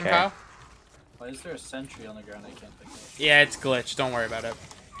are you asking, Okay. Kyle? Why is there a sentry on the ground? I can't think of. Yeah, it's glitched. Don't worry about it.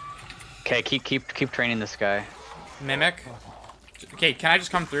 Okay, keep training this guy. Mimic. Okay, can I just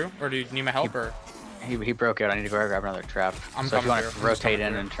come through, or do you need my help, or? He broke out. I need to go grab another trap. I'm so if you coming want to through. I'm just rotate coming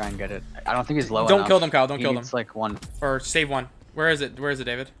in through. and try and get it. I don't think he's low Don't enough. kill them, Kyle. Don't He kill them. needs like one. Or save one. Where is it? Where is it,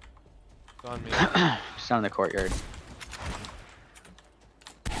 David? It's on me. Just down in the courtyard.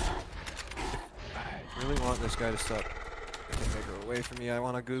 I really want this guy to stop getting bigger away from me. I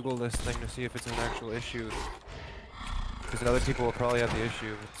want to Google this thing to see if it's an actual issue. Because other people will probably have the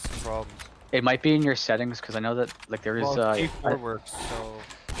issue. It's a problem. It might be in your settings because I know that like there is Well, I T4 works, so...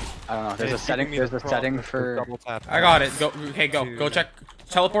 don't know. There's a it's setting. giving me There's the a problem setting with the for. double tap I got it. X Go. Okay, go. to- Go check.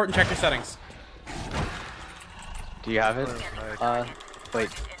 Teleport and check your settings. Do you have it? Wait,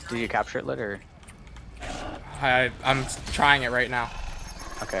 did you capture it, Lit, or? I'm trying it right now.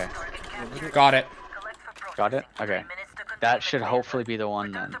 Okay. Got it. Got it? Okay. That should hopefully be the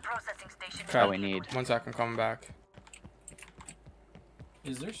one then. That we need. 1 sec, I'm coming back.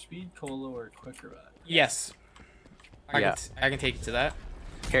 Is there speed cola or quicker back? Yes. I Yeah. can take you to that.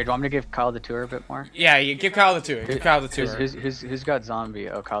 Here, do you want me to give Kyle the tour a bit more? Yeah, you give Kyle the tour. Give Kyle the tour. Who's got zombie?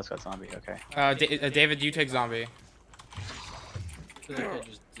 Oh, Kyle's got zombie. Okay. David, you take zombie. I feel like I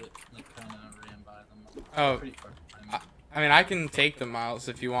just kind of ran by them. Oh. Pretty far. I mean, I can take the Miles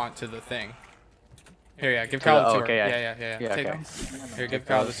if you want to the thing. Here, yeah, give Kyle the tour. Okay, Yeah. Take okay. him. Here, give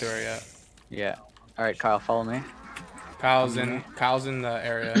Kyle the tour. Yeah. Yeah. All right, Kyle, follow me. Kyle's in the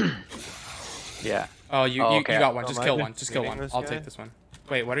area. Yeah. Oh, you okay. got one. Oh, Just am kill I one. Just kill one. this I'll guy? take this one.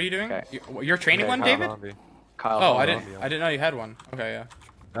 Wait, what are you doing? Okay. You're training one, Kyle David? zombie. Kyle. Oh, follow I me. didn't know you had one. Okay, yeah.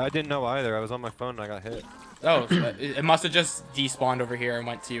 I didn't know either. I was on my phone and I got hit. Oh, it must have just despawned over here and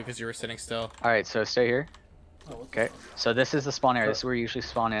went to you because you were sitting still. All right, so stay here. Oh, what Okay. So this is the spawn area. This is where you usually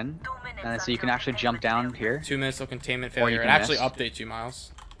spawn in, and so you can actually jump down here. 2 minutes of containment Or you failure. It can actually miss. updates you,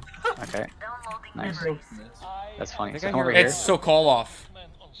 Miles. Okay. Nice. the- That's funny. think So I come over hear here. It's so call off.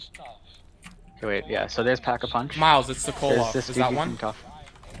 Okay, wait. Yeah. So there's Pack a Punch. Miles, it's the call There's off. this Is dude that you one? can tough.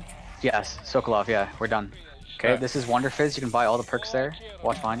 Yes. Sokolov. Yeah. We're done. Okay. Okay. This is Wonder Fizz. You can buy all the perks there.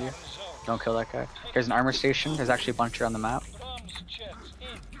 Watch behind you. Don't kill that guy. Here's an armor station. There's actually a bunch here on the map.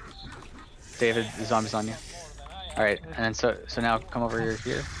 David, the zombie's on you. Alright, and then so now come over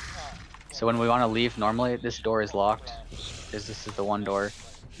here. So when we want to leave, normally this door is locked. This is the one door.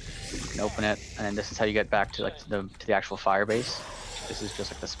 You can open it, and then this is how you get back to the actual fire base. This is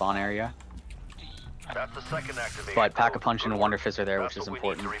just like the spawn area. That's the second activation. But Pack a Punch and Wonder Fizz are there, which That's is what we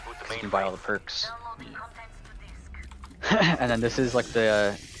need important. to reboot the You main can buy all the frame. perks. And then this is like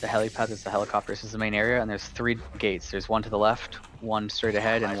the helipad. It's the helicopter. This is the main area, and there's 3 gates. There's one to the left, one straight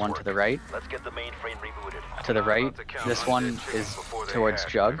ahead, and Nice one work. to the right. Let's get the mainframe rebooted. To the right, this one is towards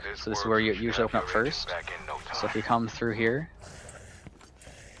Jug, so this is where you usually open up first. So if you come through here,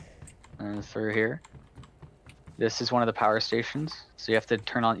 and through here, this is one of the power stations. So you have to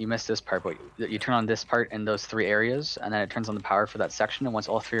turn on, you missed this part, but you turn on this part in those 3 areas, and then it turns on the power for that section, and once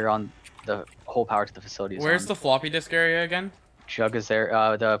all 3 are on, the whole power to the facility is Where's on. the floppy disk area again? Jug is there,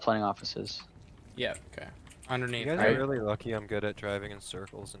 the planning offices. Yeah, okay. Underneath, You guys right? are really lucky I'm good at driving in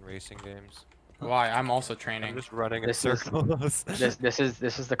circles in racing games. Why? I'm also I'm training. just running in This is- circles. This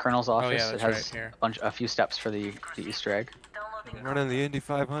is the colonel's office. Oh, yeah, It that's has right here. a few steps for the Easter egg. I'm running the Indy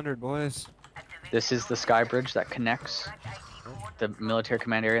 500, boys. This is the sky bridge that connects the military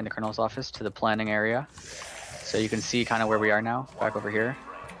command area and the colonel's office to the planning area. So you can see kind of where we are now, back over here.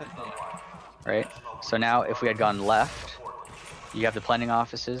 Right? So now if we had gone left, you have the planning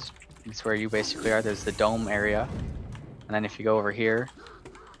offices. It's where you basically are. There's the dome area. And then if you go over here,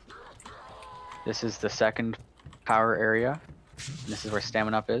 this is the second power area. And this is where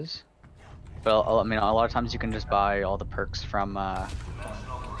Stamina Up is. But I mean, a lot of times you can just buy all the perks from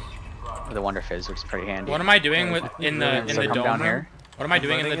the Wonder Fizz, which is pretty handy. What am I doing with in the So come dome down room? here. What am I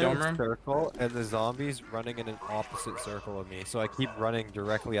doing in the Running dome a room? circle, and the zombie's running in an opposite circle of me. So I keep running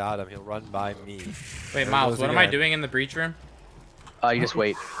directly at him. He'll run by me. Wait, There Miles, goes what am I again. doing in the breach room? You just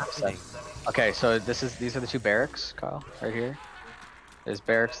wait. Okay, so these are the 2 barracks, Kyle, right here. There's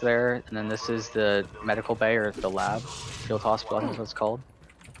barracks there, and then this is the medical bay or the lab, field hospital, I think is what it's called.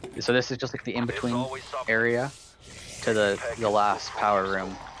 So this is just like the in-between area to the last power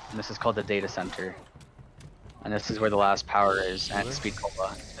room, and this is called the data center. And this is where the last power is, and Speed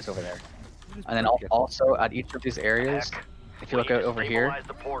Cola is over there. And then also at each of these areas, if you look out over here, Stabilize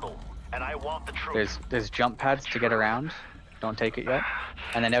the portal, and I want the truth. there's jump pads to get around. Don't take it yet.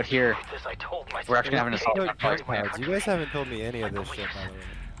 And then out here, This I told myself. we're actually having a Speaking solid of jump pads, you guys haven't told me any of this shit, by the way.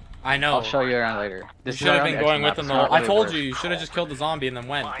 I know. I'll show you around later. You This is should have around been the going edge with of them the the map. whole. It's I not told really you should have just killed the zombie and then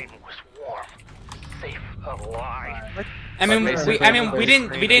went. Mine was warm, safe, alive. I mean, basically, we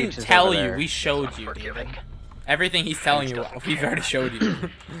didn't beaches over tell you. there. We showed you, David. Everything he's telling you, we've already showed you.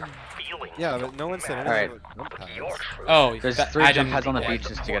 Feeling Yeah, but no one said anything Alright. about jump pads. your truth. Oh, There's that- 3 I jump didn't- pads on the yeah,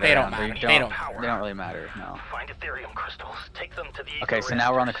 beaches to get They don't around. matter. They They don't, don't they don't really matter, no. Find Ethereum crystals. Take them to the. Okay, so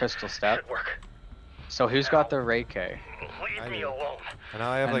now we're on the crystal step. Should work. So who's got the Ray K? Leave I me do. alone. And now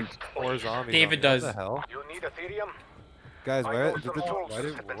I have And- like 4 zombies. David on me. does. What the hell? You need Ethereum? Guys, I why know did some this, wolves why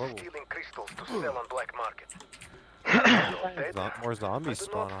did, have been whoa, stealing crystals to sell on black market. more I zombies do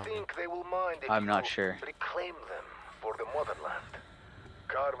spawn not on me. think they will mind if I'm you not sure. reclaim them for the motherland.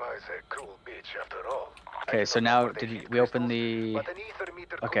 Karma is a cruel bitch after all. Okay, so now we open the? But an ether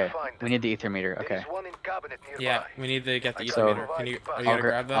meter Okay, could find we need the ether meter. There Okay. is one in cabinet nearby. Yeah, we need to get the ether So- meter. Are you gonna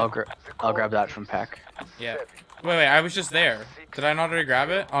grab that? I'll grab that from Peck. Yeah. Wait, I was just there. Did I not already grab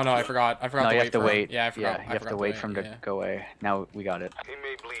it? Oh no, I forgot. I forgot No, to you wait have to for wait. him. Yeah, I forgot. Yeah, you have to wait for him to yeah. go away. Now we got it. He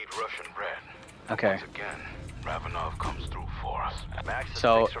may bleed Russian bread. Okay. Once again, Ravenov comes through for us. Max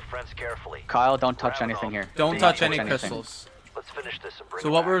So- picks her friends carefully. Kyle, don't touch anything here. Don't Do not touch any anything. crystals. Let's finish this and bring So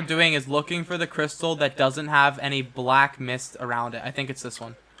it what back. we're doing is looking for the crystal that doesn't have any black mist around it. I think it's this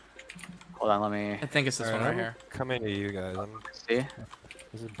one. Hold on, let me I think it's this one right here. Coming to you guys. see.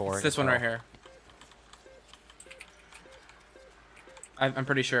 This is boring. It's this one right here. I'm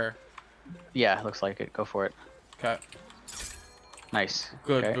pretty sure. Yeah, looks like it. Go for it. Okay. Nice.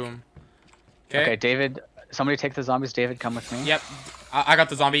 Good. Okay. Boom. Okay, David. Somebody take the zombies. David, come with me. Yep. I got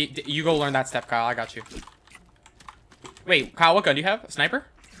the zombie. You go learn that step, Kyle. I got you. Wait, Kyle, what gun do you have? A sniper?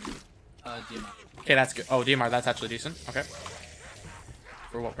 DMR. Okay, that's good. Oh, DMR, that's actually decent. Okay.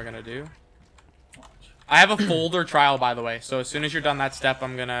 For what we're gonna do. I have a folder trial, by the way. So as soon as you're done that step,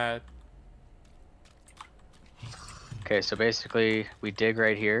 I'm gonna... Okay, so basically we dig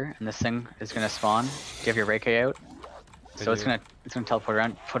right here, and this thing is gonna spawn. Do you have your Reiki out? So it's gonna teleport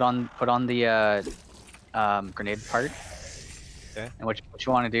around. Put on the grenade part. Okay. And what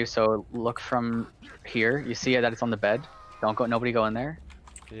you want to do? So look from here. You see that it's on the bed. Don't go. Nobody go in there.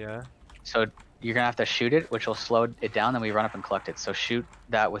 Yeah. So you're gonna have to shoot it, which will slow it down. Then we run up and collect it. So shoot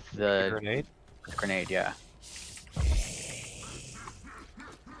that with the Grenade. grenade. Yeah.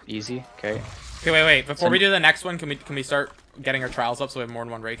 Easy. Okay. Okay, wait. Before we do the next one, can we start getting our trials up so we have more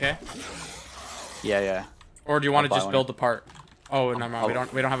than one Reiki? Yeah, yeah. Or do you want I'll to buy just one. build the part? Oh, no, we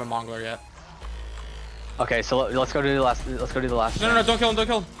don't have a Mongler yet. Okay, so let's go do the last. Let's go do the last. No, don't kill him, don't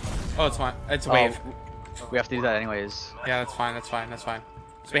kill him. Oh, it's fine. It's a wave. We have to do that anyways. Yeah, that's fine.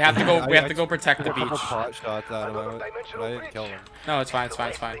 So we have to go. We have to go protect the A couple beach. pot shots out of him, but I didn't kill him. No, it's fine.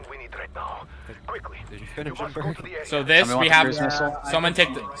 We need right now. Quickly. Did you finish him, Must go Berg? to the area. So this Somebody we want the have. cruise missile?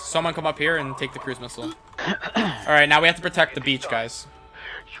 Someone come up here and take the cruise missile. All right, now we have to protect the beach, guys.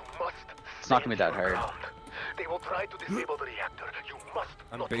 You must It's not gonna be that stay on the hard. ground. They will try to disable the reactor. You must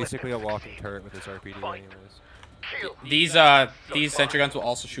I'm not let basically a them walking succeed. turret with this RPG anyways. Kill. These sentry guns will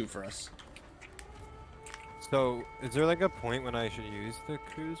also shoot for us. So, is there like a point when I should use the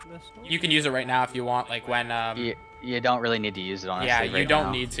cruise missile? You can use it right now if you want, like when You don't really need to use it honestly. yeah, you right don't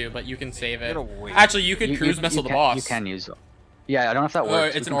now. need to, but you can save it. Gotta wait. Actually, you could cruise missile the can, boss. You can use it. Yeah, I don't know if that Or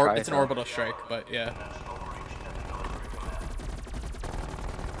works. it's We an can try it's it, an though. orbital strike, but yeah.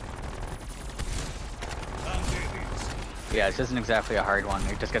 Yeah, this isn't exactly a hard one.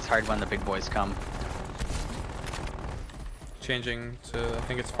 It just gets hard when the big boys come. Changing to I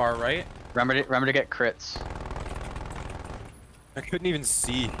think it's far right. Remember to get crits. I couldn't even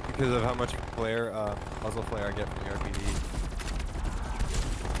see because of how much flare, muzzle flare I get from the RPG.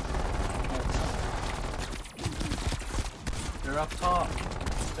 They're up top.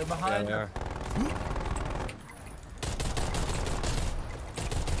 They're Yeah, behind. they are.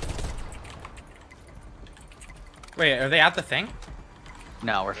 Wait, are they at the thing?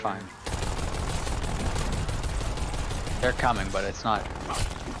 No, we're fine. They're coming, but it's not.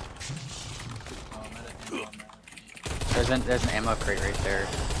 Oh, medic ammo on there. There's an ammo crate right there.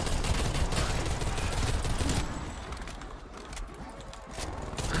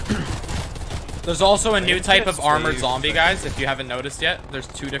 There's also a new type of armored Save. zombie, guys, if you haven't noticed yet. There's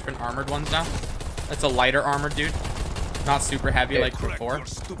 2 different armored ones now. That's a lighter armored dude. Not super heavy like before.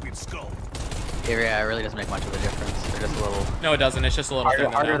 Yeah, it really doesn't make much of a difference. They're just a little No, it doesn't. It's just a little thinner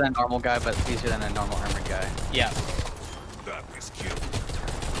harder now. than normal guy, but easier than a normal armored guy. Yeah.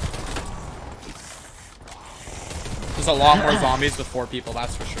 There's a lot more zombies with 4 people,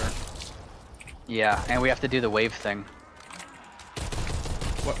 that's for sure. Yeah, and we have to do the wave thing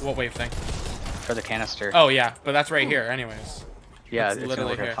What wave thing? for the canister. Oh, yeah, but that's right here anyways. yeah, it's it's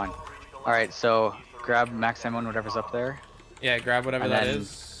literally gonna work here. out fine. All right, so grab max ammo and whatever's up there. Yeah, grab whatever And that then-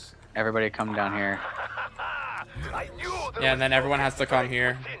 is. Everybody come down here. I knew there Yeah, was and then everyone has to come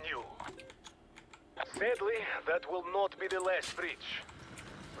here. within you. Sadly, that will not be the last breach.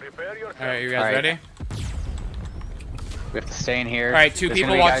 Prepare yourself. Alright, you guys Alright. ready? We have to stay in here. Alright, 2 There's people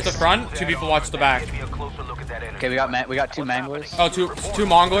gonna be watch guys- the front, 2 people watch the back. Give me a closer look at that energy. Okay, we got 2 manglers. Oh, two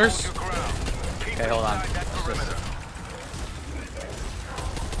monglers? Okay, hold on.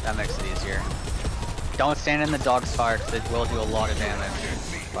 That makes it easier. Don't stand in the dog's fire because it will do a lot of damage,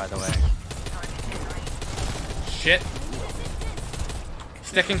 by the way. Shit.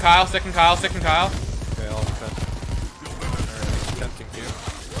 Sticking Kyle. Okay, I'll attempt. Attempting to.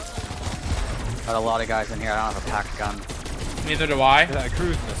 Got a lot of guys in here. I don't have a pack gun. Neither do I. Yeah,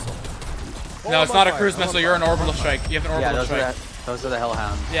 cruise missile. No, it's not a cruise missile. You're an orbital strike. You have an Yeah, orbital strike. those are the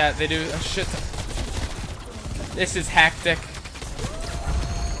hellhounds. Yeah, they do a shit. This is hectic.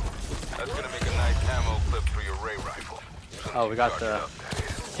 That's gonna make a nice ammo clip for your ray rifle. Oh, we got the.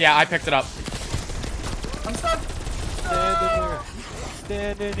 Yeah, I picked it up. I'm stuck. Stand in here.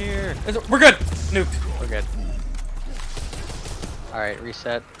 Stand in here. We're good. Nuked. We're good. All right,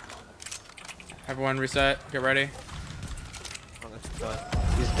 reset. Everyone reset. Get ready. Oh, that's done.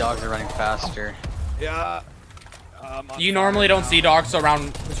 These dogs are running faster. Yeah. You normally don't see dogs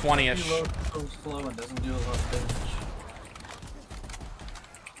around 20-ish. Reload so slow and doesn't do a lot of damage.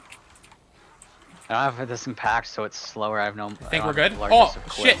 I don't have this impact, so it's slower. I have no. I think we're good. Oh,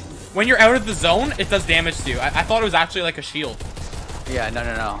 shit. When you're out of the zone, it does damage to you. I thought it was actually like a shield. Yeah,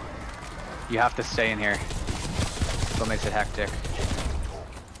 no. You have to stay in here. That's what makes it hectic.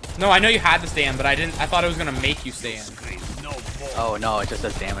 No, I know you had to stay in, but I didn't. I thought it was gonna make you stay in. Oh no, it just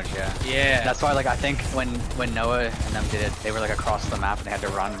does damage. Yeah. Yeah. That's why, like, I think when Noah and them did it, they were like across the map and they had to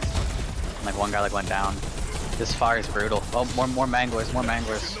run. And, like one guy like went down. This fire is brutal. Oh, more manglers, more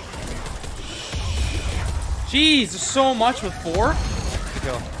manglers. Jeez, there's so much with 4.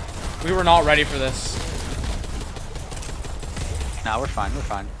 Go. We were not ready for this. Nah, we're fine.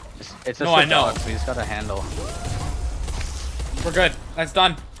 It's just No, I the know. dogs, we just gotta handle. We're good. That's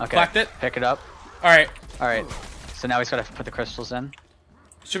done. Okay. Collect it. Pick it up. All right. All right. So now we just gotta put the crystals in.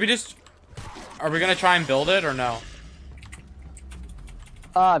 Should we just? Are we gonna try and build it or no?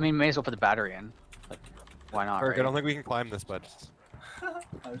 I mean, may as well put the battery in. Like, why not? Kirk, I Right? don't think we can climb this, bud.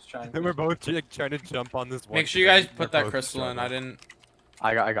 I was trying. Then we're both trying to jump on this one. Make sure you guys thing. put We're that both crystal in. I struggling. didn't.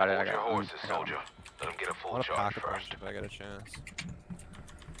 I got it. Hold your horses, soldier. Let them get a I full want to charge pack a punch first. if I get a chance.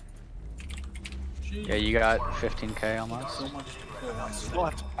 Yeah, you got 15k almost. So much to kill on We'll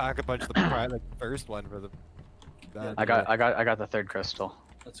have to pack a punch the like first one for the. bad I guy. got the third crystal.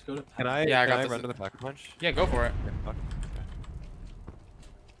 Let's go to. Can I? Yeah, I can got I this. run to the pack a punch? Yeah, go for it. Yeah, fuck.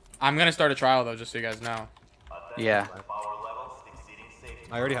 I'm gonna start a trial though, just so you guys know. Yeah.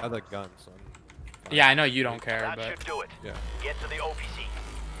 I already had that gun, so. Yeah, I know you don't care, That but should do it. Yeah. Get to the OPC.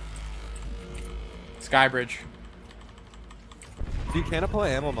 Skybridge. You can't apply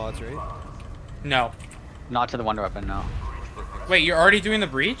ammo mods, right? No. Not to the wonder weapon, no. Wait, you're already doing the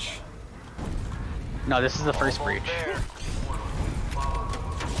breach? No, this is the first breach.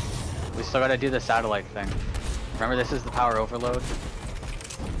 We still gotta do the satellite thing. Remember, this is the power overload.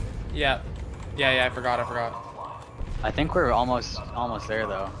 Yeah. Yeah, I forgot. I think we're almost there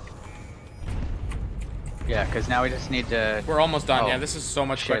though. Yeah, because now we just need to. We're almost done. Oh, Yeah, this is so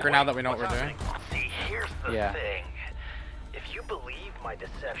much shit. quicker now that we know what we're doing. See, here's the Yeah. thing. If you believe my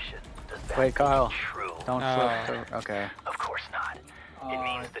deception, does that Wait, Kyle. mean true? Don't Oh. flip. Okay. Of course not. It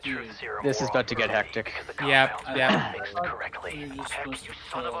means the dude. truth zero. This is about to get hectic. Yep, yep. Mixed correctly. You're just Heck, supposed you to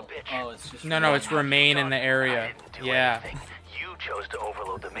son of a kill- bitch. Oh, it's just. No, it's remain in the I area. didn't do Yeah. anything. You chose to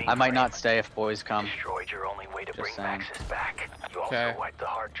overload the main I might not frame. stay if boys come. Destroyed your only way to Just bring saying. Maxis back. You also Okay. wiped the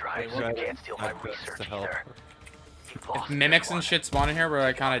hard drives. Wait, what? You can't steal my I've got research to help. either. You've If lost mimics this and one. shit spawn in here, we're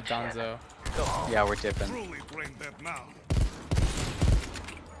like kind of donezo. Go home. Yeah, we're dipping.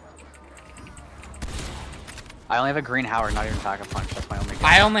 I only have a green Howard, not even pack a punch. That's my only. Gun.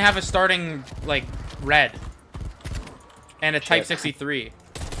 I only have a starting like red and a Type Shit. 63,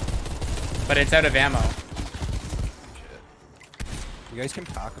 but it's out of ammo. You guys can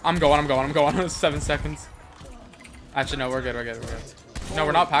pack. I'm going. 7 seconds. Actually, no, we're good. No,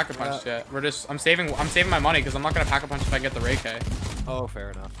 we're not pack a punch yet. I'm saving my money because I'm not gonna pack a punch if I get the Ray K. Oh,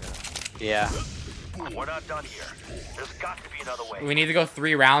 fair enough. Yeah. We're not done here. There's got to be another way. We need to go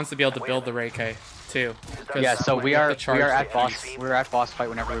 3 rounds to be able to build the Ray K too. 'Cause Yeah. So we have are to charge at it. boss. We're at boss fight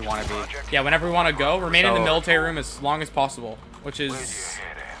whenever we want to be. Yeah, whenever we want to go, remain in the So- military room as long as possible, which is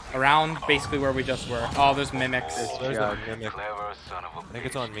around basically where we just were. Oh, there's mimics. There's Yeah. a mimic. Clever son of a I think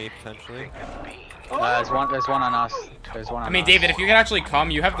it's on me potentially. There's one on us. There's one on I mean, us. David, if you could actually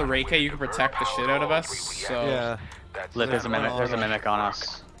come, you have the Ray K, you can protect the shit out of us. So Yeah. Look, there's a mimic on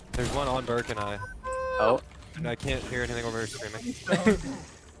us. There's one on Burke and I. Oh. And I can't hear anything over here screaming.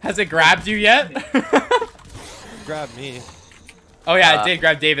 has it grabbed you yet? Grab me. Oh yeah, it did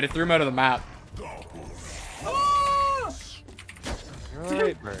grab David. It threw him out of the map. You're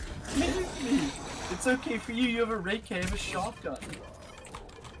alright, Burke. It's okay for you. You have a Ray K, I have a shotgun.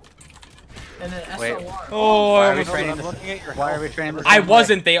 And an Wait. SLR. Oh, Why I are we almost- training I'm this? looking at your Why are health. we training this? I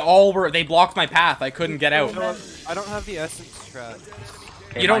wasn't. They all were. They blocked my path. I couldn't get out. I don't have the essence trap.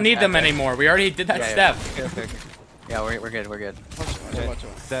 You don't need them anymore. We already did that Yeah, yeah. step. Okay, okay. Yeah, we're good. Okay.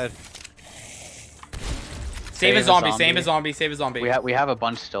 Dead. Save a zombie. Save a zombie. Save a zombie. We have a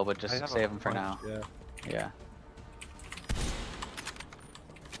bunch still, but I just have save a them for bunch, now. Yeah. Yeah.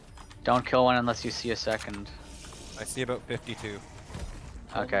 Don't kill one unless you see a second. I see about 52.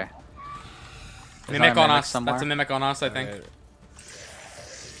 Okay. Is Mimic there a on us. somewhere? That's a mimic on us, I think. Alright.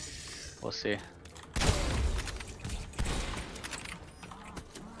 We'll see.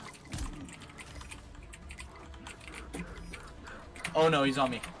 Oh no, he's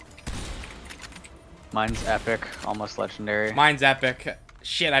on me. Mine's epic, almost legendary. Mine's epic.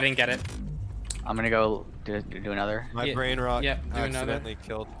 Shit, I didn't get it. I'm gonna go do another. My Yeah, brain rot yeah, do another. accidentally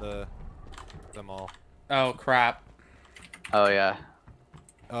killed them all. Oh crap. Oh yeah.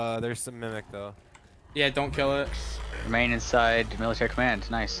 There's some mimic though. Yeah, don't kill it. Remain inside military command.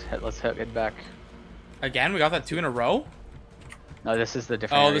 Nice. Let's head back. Again, we got that 2 in a row. No, this is the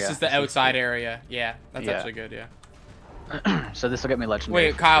different Oh, area. this is the outside area. Yeah, that's Yeah. actually good. Yeah. So this will get me legendary.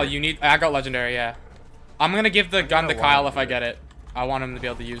 Wait, for Kyle, sure. you need. I got legendary. Yeah. I'm gonna give the gun to Kyle if I get it. I want him to be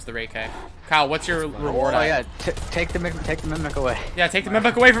able to use the Ray K. Kyle, what's your reward? Oh at? yeah, take the mimic away. Yeah, take the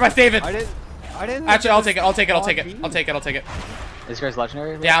mimic away from us, David. I didn't. Actually, I'll take it. I'll take it. I'll take it. I'll take it. I'll take it. Is yours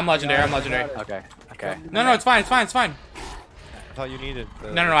legendary? Yeah, I'm legendary. I'm legendary. Okay. Okay. No, no, it's fine. It's fine. It's fine. I thought you needed. The...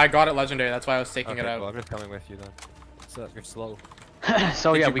 No, no, no. I got it legendary. That's why I was taking Okay, it out. cool. I'm just coming with you then. What's up? You're slow.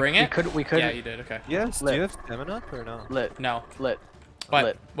 So Did yeah, you bring it? we could. Yeah, you did. Okay. Yes. Do Lit. you have stamina up or no? Lit. No. Lit. What?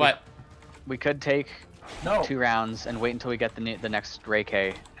 Lit. What? We could take No. 2 rounds and wait until we get the next Ray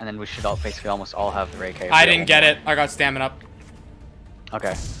K, and then we should all basically almost all have the Ray K. I didn't get it. I got stamina up.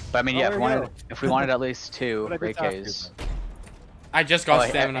 Okay. But I mean, yeah, Oh, if there we we wanted, go. if we wanted at least 2 What I Ray just asked you Ks. then. I just got Oh,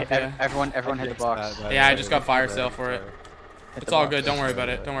 stamina up. Yeah. everyone hit the box. Yeah, I just got fire sale for it. Hit It's the all box. good. Don't worry about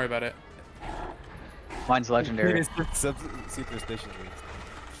it. Don't worry about it. Mine's legendary. Superstition.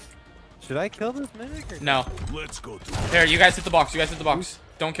 Should I kill this mimic? Or No. Let's go to Here, you guys hit the box. You guys hit the box.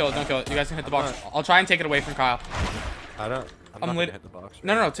 Don't kill it. Don't kill it. You guys can hit the box. I'll try and take it away from Kyle. I don't. I'm I'm not lit- gonna hit the box.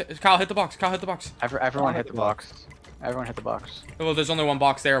 No, no, no. Kyle, hit the box. Kyle, hit the box. Everyone hit the box. Everyone hit the box. Well, there's only one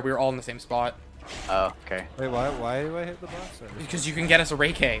box there. We were all in the same spot. Oh, okay. Wait, why do I hit the box? Because you can get us a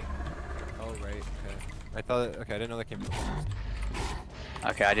Ray K. Oh right. Okay. I thought. Okay, I didn't know that came from the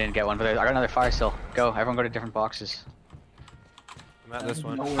box. Okay, I didn't get one, but I got another fire still. Go, everyone go to different boxes. I'm at this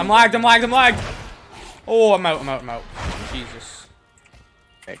one. I'm lagged. I'm lagged. I'm lagged. Oh, I'm out. I'm out. I'm out. Jesus.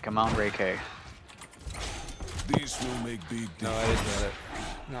 Okay, come on, Ray K. This will make big No, I difference. didn't get it.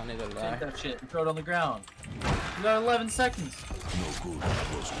 No, neither did Take I. that shit and throw it on the ground. You got 11 seconds. No good at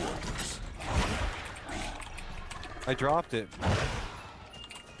close quarters. I dropped it.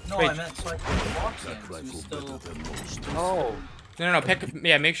 No, Wait. I meant so I put the box in. That So rifle it's better still. than most. Oh. No, no, no. Pick.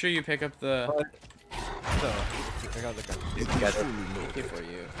 Yeah, make sure you pick up the. So, I got the gun. Get it. Okay for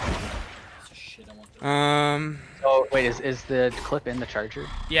you. Shit, I want the. Oh, wait, is the clip in the charger?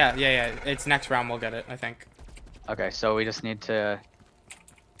 Yeah, yeah, yeah. It's next round. We'll get it. I think. Okay, so we just need to.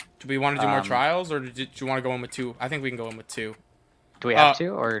 Do we want to do more Um, trials, or do you want to go in with 2? I think we can go in with 2. Do we have Uh, to,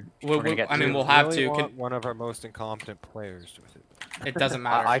 or we'll- we're gonna get I mean, two? we'll have really to. want one of our most incompetent players with it. It doesn't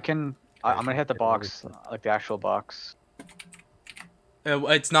matter. I can. I'm gonna hit the box, like the actual box.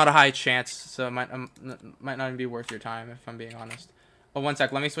 It's not a high chance, so it might not even be worth your time if I'm being honest. Oh, one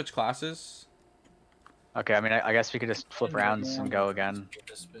sec. Let me switch classes. Okay, I mean, I guess we could just flip rounds and go again.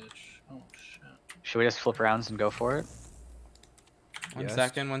 This bitch. Oh shit. Should we just flip rounds and go for it? One Yes.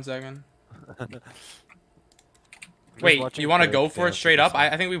 second. 1 second. I'm just Wait, watching you want to players go for it dance straight with up? this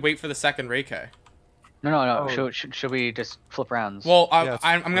I think we wait for the second Ray K. No. Oh. Should we just flip rounds? Well, Yeah, it's-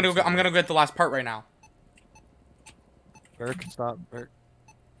 I'm gonna go. I'm gonna get the last part right now. Burke, stop. Burke.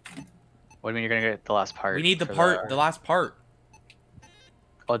 What do you mean you're gonna get the last part? We need the for part, the last part,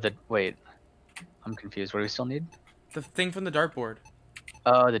 Oh, wait. I'm confused. What do we still need? the thing from the dartboard.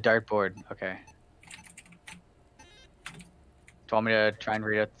 Oh, the dartboard. Okay. Do you want me to try and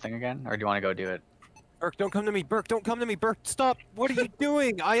read out the thing again, or do you want to go do it? Burke, don't come to me. Burke, don't come to me. Burke, stop. What are you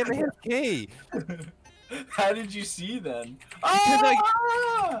doing? I am AFK. How did you see then? Because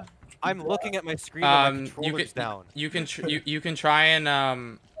Ah! I'm looking at my screen and my You controller's can down. you can you can try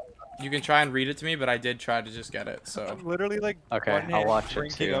and read it to me, but I did try to just get it. So, I'm literally like Okay, one I'll hand watch it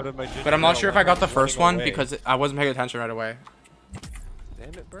drinking too. out of my but I'm not ginger sure if ale I got the and first running one away. because I wasn't paying attention right away. Damn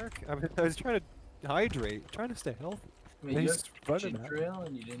it, Burke. I was trying to hydrate, trying to stay healthy. Wait, They you just have running at ginger ale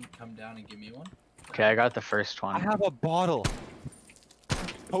and you didn't come down and give me one? Okay, I got the first I one. have a bottle.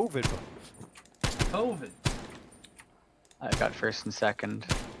 COVID. COVID. I got first and second.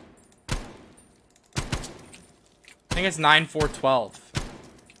 I think it's 9, 4, 12.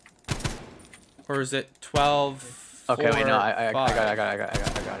 Or is it 12? Okay, wait, no, 4, I 5? got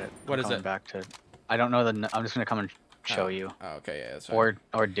it. What I'm is coming it? Back to. I don't know I'm just gonna come and show you, Oh, okay, yeah, that's right.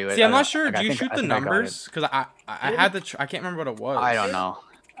 or do it. See, I'm I not don't- sure. like, Do I you think- shoot I the think I got it. numbers? Because I had the. I can't remember what it was. I don't know.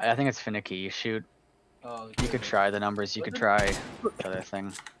 I think it's finicky. You shoot. Oh, You could try the numbers. You could try the other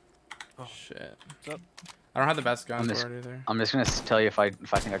thing. Shit. What's up? I don't have the best gun I'm for just- it either. I'm just gonna tell you if I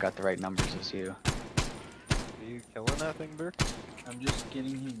think I got the right numbers as you. Are you killing that thing, Burke? I'm just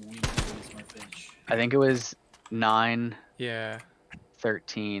getting him weak to waste my pitch. I think it was 9, Yeah.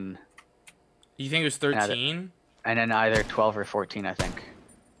 13, You think it was 13? and then either 12 or 14. I think.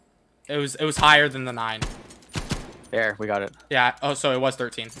 It was higher than the 9. There, we got it. Yeah. Oh, so it was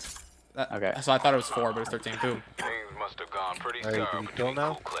 13. Okay. So I thought it was 4, but it was 13. Boom. Things must have gone pretty Alright, sour do we kill between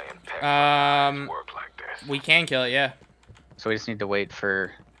now? Clay and Peck. Work like this. We can kill it, yeah. So we just need to wait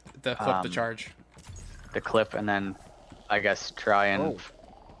for The clip the Um, charge. the clip, and then I guess try and Oh.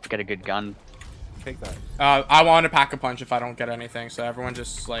 get a good gun. Take that. I want to pack a punch if I don't get anything, so everyone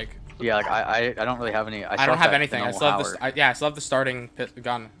just like. Yeah, like I don't really have any. I still don't have that anything. I normal still have this. Howard. I still have the starting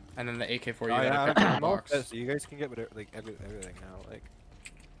gun, and then the AK-4 Oh, that yeah, I picked in the I'm all box. set, so you guys can get whatever, like everything now. Like,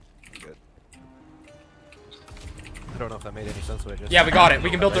 I'm good. I don't know if that made any sense. What I just Yeah, we said. got it. We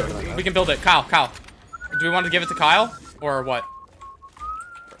can build it. We can build it. Kyle. Do we want to give it to Kyle or what?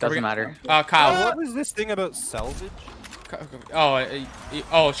 Doesn't matter. Kyle. What was this thing about salvage?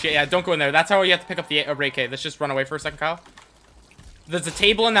 Oh shit! Yeah, don't go in there. That's how you have to pick up the Ray K. Let's just run away for a second, Kyle. There's a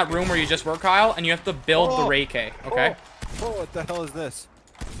table in that room where you just were, Kyle, and you have to build the Ray K. Okay. Oh, what the hell is this?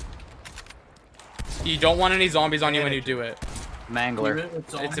 You don't want any zombies on you when you do it. Mangler.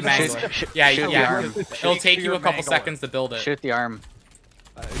 It's a Shoot- mangler. shoot- Yeah, shoot the yeah. arm. It'll take you a couple Mangler. seconds to build it. Shoot the arm.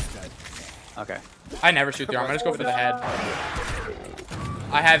 It's dead. Okay. I never shoot the arm. I just go for the head.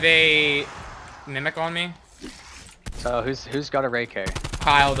 I have a mimic on me. So who's got a Ray K?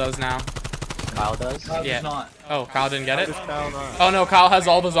 Kyle does now. Kyle does. Yeah. Not. Oh, Kyle didn't get it? Just found, Oh no, Kyle has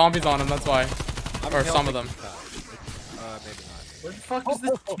all the zombies on him, that's why. I'm Or some of helping them. Kyle. Maybe not. What the fuck is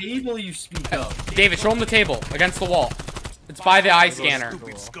this table you speak of? David, show him the table against the wall. It's by the eye scanner.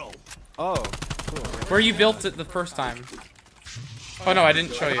 Oh, cool. Where you built it the first time. Oh no, I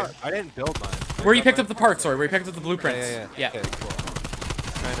didn't show you. I didn't build mine. Where you picked up the parts, sorry, where you picked up the blueprints. Yeah. Okay, cool.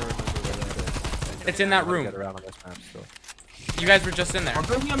 I'm trying to remember where that is. It's in that I room. Get around on this map still. You guys were just in there. I'm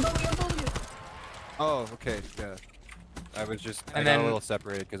building it. Oh, okay, yeah. I was just. I And got then- a little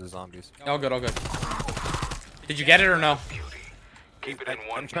separated because of zombies. All good, all good. Did you get it or no? Keep it in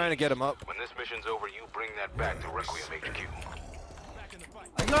one I'm trying to get him up. When this mission's over, you bring that back to Requiem HQ.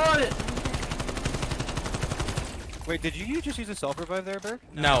 I got it. Wait, did you just use a self-revive there, Berg?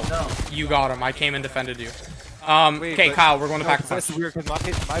 No. No. You got him. I came and defended you. Wait, Okay, but- Kyle, we're going to No, pack a 'cause punch. that's weird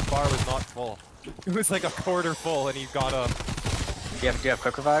because my bar was not full. It was like a quarter full, and he got up. Do you have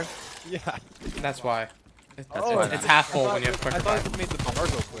quick revive? Yeah. That's why. why. It's half full I when you have thought- quick I thought revive. it made the bar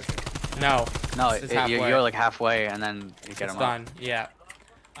go quicker. No. No, It's halfway. you're like halfway, and then you get It's him done. Yeah.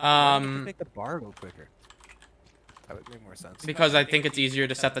 Why did it make the bar go quicker. That would make more sense. Because I think it's easier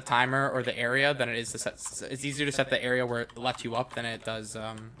to set the timer or the area than it is to set. It's easier to set the area where it lets you up than it does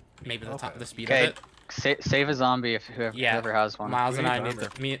maybe the Okay. the speed Okay, of it. save a zombie if Yeah. whoever has one. Miles We and I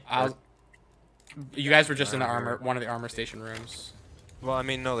need need armor. to you guys were just in the one of the armor station rooms. Well, I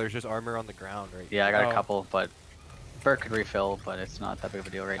mean, no, there's just armor on the ground right Yeah, I got Oh. a couple, but Bert could refill, but it's not that big of a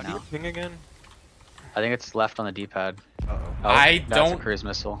deal right How do you now. ping again? I think it's left on the D-pad. Uh-oh. Oh, I that's don't- a cruise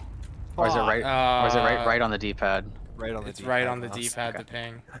missile. Or is it right? Or is it right on the D-pad? Right on the It's D-pad. right on the mouse. D-pad Okay. to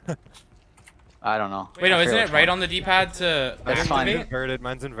ping. I don't know. Wait, no, I isn't forget it which right one. on the D-pad to That's fine. activate? Inverted.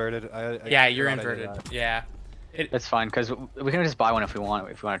 Mine's inverted. Yeah, you're forgot I did inverted. that. Yeah. It's fine because we can just buy one if we want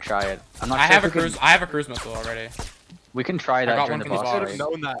to try it. I'm not I sure have a if we cruise. can- I have a cruise missile already. We can try got that during one the from the boss box. I should fight.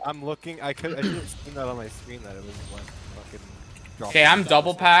 have known that. I'm looking. I should have seen that on my screen that it was like fucking. dropped. Okay, I'm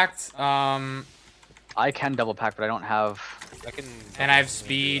double packed. I can double pack, but I don't have. I can. And I have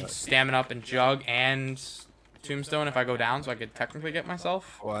speed, stamina up, and jug, and tombstone if I go down, so I could technically get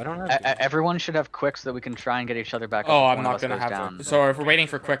myself. Well, I don't have. Everyone should have quick so that we can try and get each other back. Oh, up if I'm one of not us gonna goes have. down. So if we're waiting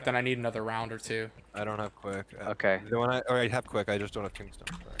for quick, then I need another round or two. I don't have quick. Okay. The one I have quick. I just don't have tombstone.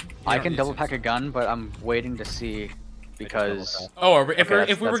 Sorry. I don't can need double pack a tombstone. gun, but I'm waiting to see because Oh, if Okay, we were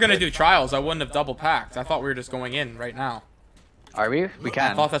that's gonna good. do trials, I wouldn't have double packed. I thought we were just going in right now. are we? We I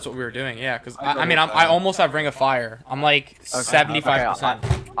can. thought that's what we were doing. Yeah, because I I mean, I almost have Ring of Fire. I'm like 75%.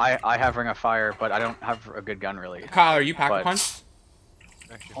 I have Ring of Fire, but I don't have a good gun really. Kyle, are you pack a But- punch?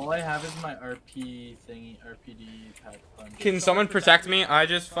 Actually, All I have is my RP thingy, RPD pack punch. Can someone protect me? I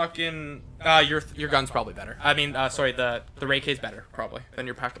just fucking your gun's probably better. I mean, sorry, the Ray K's better probably than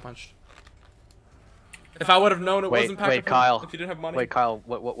your pack a punch. If I would have known it Wait, wasn't pack a wait, punch, Kyle. if you didn't have money. Wait, Kyle,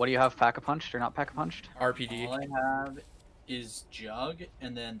 what do you have? Pack a punched or not pack a punched? RPD. All I have is Jug,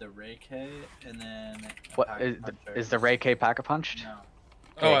 and then the Ray K, and then. a What pack is punch is the Ray K pack a punched? No.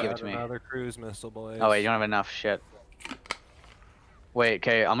 Okay, Oh, give it to me. another cruise missile, boys. Oh wait, you don't have enough shit. Wait,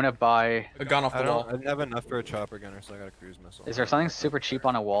 okay, I'm gonna buy. A gun off I the wall. don't have enough for a chopper gunner, so I got a cruise missile. Is there something super cheap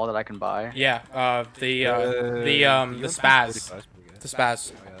on a wall that I can buy? Yeah, the spaz. The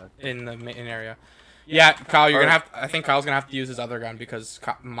spaz in the main area. Yeah, Kyle, you're gonna have. I think Kyle's gonna have to use his other gun because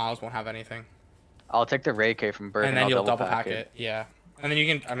Miles won't have anything. I'll take the Ray K from Bird And then I'll you'll double pack it. Yeah. And then you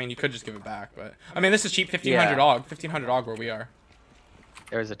can. I mean, you could just give it back, but I mean, this is cheap. 1500 Yeah. AUG. 1500 AUG where we are.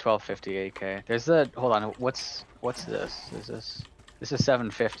 There's a 1250 AK. There's the. Hold on. What's this? This is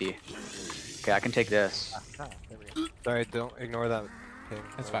 750. Okay, I can take this. Sorry, don't ignore that ping.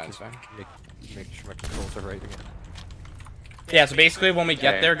 It's fine. It's fine. Make sure my controls are right again. Yeah. So basically, when we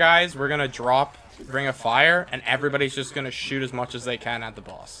get Okay. there, guys, we're gonna drop Ring of Fire, and everybody's just gonna shoot as much as they can at the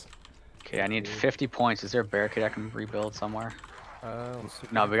boss. Okay, I need 50 points. Is there a barricade I can rebuild somewhere?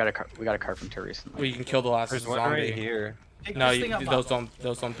 No, we got a carpenter recently. Well, you can kill the last There's one zombie. right here. Pick No, this thing up,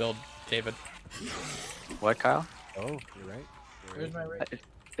 those don't build, David. What, Kyle? Oh, you're right. Where's my Ray?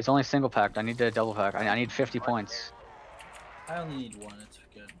 It's only single packed. I need to double pack. I need 50 points. I only need one. It's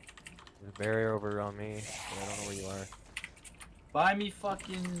good. There's a barrier over on me, but I don't know where you are. Buy me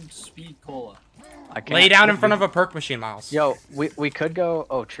fucking speed cola. I can't. Lay down in front of a perk machine, Miles. Yo, we could go.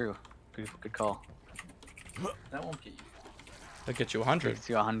 Oh, true. Good call. That won't get you. That'll get you 100. Let's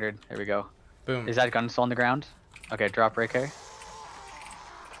do 100. There we go. Boom. Is that gun still on the ground? Okay, drop Ray K.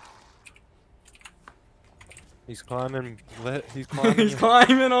 He's climbing. He's climbing. He's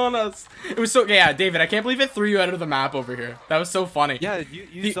climbing on us. It was so. Yeah, David, I can't believe it threw you out of the map over here. That was so funny. Yeah,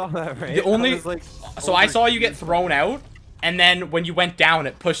 you saw that, right? The only. I was like, So I saw you get thrown out, and then when you went down,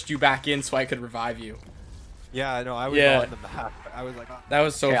 it pushed you back in so I could revive you. Yeah, I know. I was Yeah. on the map. I was like, oh. That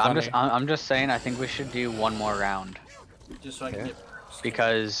was so Okay, funny. I'm just saying. I think we should do one more round Just so I can Okay. get perks.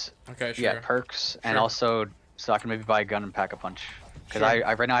 because Okay, sure. yeah, perks and Sure. also so I can maybe buy a gun and pack a punch. Because Sure.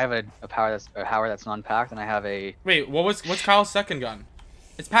 I right now I have a power that's non-packed and I have a. Wait, what's Kyle's second gun?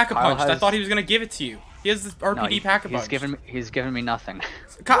 It's Pack-a-Punch. Kyle I has- thought he was gonna give it to you. He has this RPD No, Pack-a-Punch. he's given me nothing.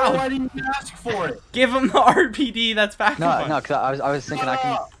 Oh, Kyle, I didn't even ask for it. give him the RPD. That's Pack-a-Punch. No, because I was thinking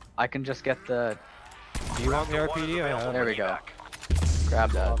I can just get the. Do you want the RPD? I have There we go.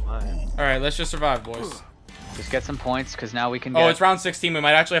 Grab that. it. Mine. All right, let's just survive, boys. Just get some points because now we can Oh, get. it's round 16. We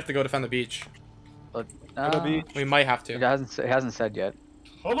might actually have to go defend the beach. Gonna be- We might have It to. hasn't said yet.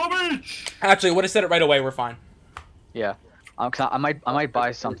 On the beach. Actually, would have said it right away. We're fine. Yeah. 'Cause I might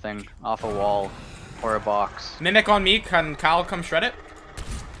buy something off a wall or a box. Mimic on me. Can Kyle come shred it?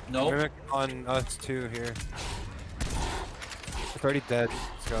 Nope. Mimic on us too here. It's already dead.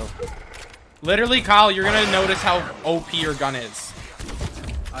 Let's go. Literally, Kyle, you're gonna notice how OP your gun is.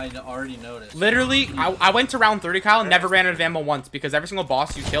 Already noticed. Literally, I went to round 30, Kyle, never ran out of ammo once because every single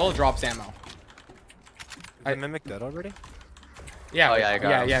boss you kill drops ammo. Is the Mimic dead already? Yeah, Oh, yeah, I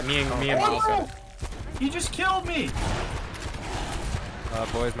got him. Me and Miles got it. He just killed me.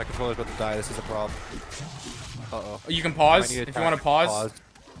 Boys, my controller's about to die. This is a problem. Uh-oh. You can pause Might need if you want to pause.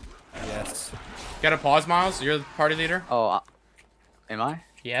 Yes. Gotta pause, Miles. You're the party leader. Oh, am I?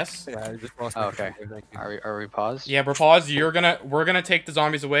 Yes. Yeah, I just lost Oh, my okay. controller, thank you. Are we paused? Yeah, we're paused. We're gonna take the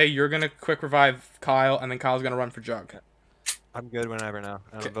zombies away. You're gonna quick revive Kyle, and then Kyle's gonna run for Jug. I'm good whenever now.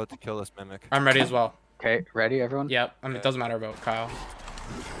 I'm Okay. about to kill this Mimic. I'm ready as well. Okay, ready, everyone? Yep. I mean, it doesn't matter about Kyle. Wow,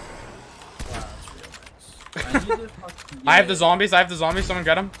 that's real nice. I need to fucking I have the get zombies. Someone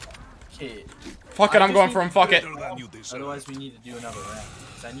get him. a kid. Fuck it. I I'm just going need for him. to Fuck get it. Otherwise, we need to do another round.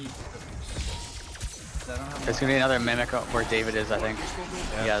 'Cause I need perks. 'Cause I don't have There's gonna be another Mimic where David is, I think.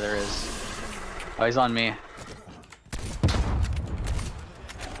 Yeah, there is. Oh, he's on me.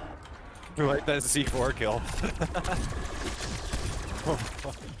 We like that C4 kill.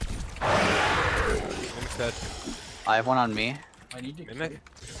 Mimic's dead. I have one on me. I need to Mimic?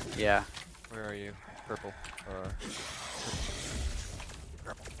 Yeah. Where are you? Purple.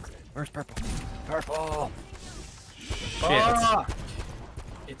 Where's purple? Purple! Fuck!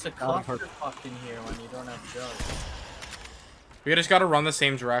 It's a Down cluster fuck in here when you don't have Jug. We just gotta run the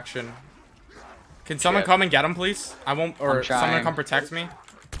same direction. Can someone Shit. come and get him, please? I won't. Or I'm someone trying. come protect me. I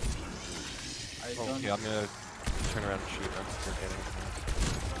Oh, don't. yeah, I'm gonna turn around and shoot. I'm forgetting.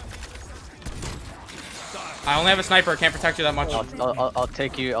 I only have a sniper. I can't protect you that much. I'll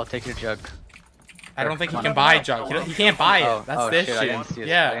take you. I'll take your Jug. I don't think he can buy Jug. He can't buy it. That's this shit! shit. I didn't see his,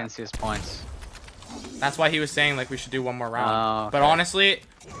 I Yeah. didn't see his points. That's why he was saying like we should do one more round. Oh, But okay. honestly,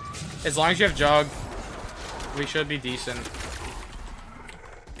 as long as you have Jug, we should be decent.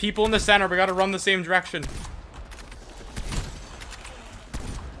 People in the center, we gotta run the same direction.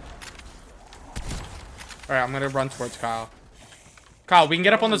 Alright, I'm gonna run towards Kyle. Kyle, we can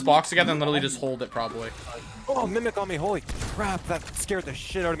get up on this box together and literally just hold it probably. Oh, Mimic on me! Holy crap! That scared the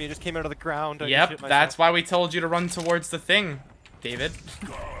shit out of me. It just came out of the ground. I shit Yep, myself. that's why we told you to run towards the thing. David?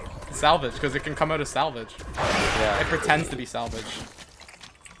 Salvage, because it can come out of salvage. Yeah. It pretends to be salvage.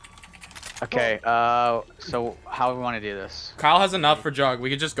 Okay, so how do we want to do this? Kyle has enough for Jug. We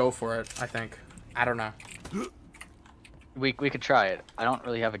could just go for it, I think. I don't know. We could try it. I don't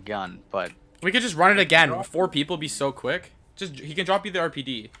really have a gun, but... We could just run it again. With 4 people, be so quick. Just he can drop you the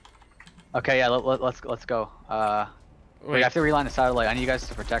RPD. Okay, yeah, let's go. Wait, I have to reline the satellite. I need you guys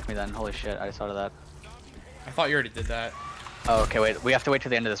to protect me then. Holy shit, I just thought of that. I thought you already did that. Oh, okay, wait. We have to wait till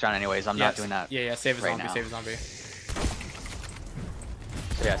the end of this round anyways. I'm not doing that. Yeah, save a right zombie, now. save a zombie.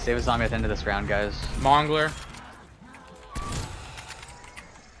 So yeah, save a zombie at the end of this round, guys. Mongler.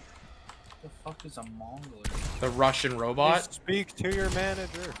 The fuck is a Mongol? The Russian robot. Speak to your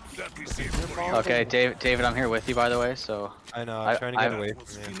manager. Okay, David, I'm here with you by the way, so... I know, I'm trying to get away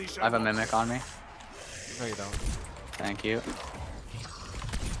from you. I have a mimic on me. No, you don't. Thank you.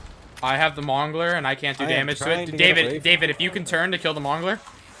 I have the Mongler and I can't do I am damage to trying it. to get away from David, if you can turn to kill the Mongler.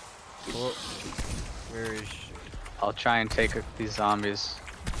 Well, where is she? I'll try and take these zombies.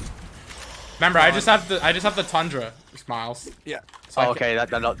 Remember, I just have the Tundra, Miles. Yeah. So Oh, okay,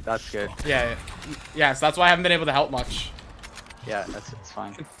 that's good. Yeah, so that's why I haven't been able to help much. Yeah, it's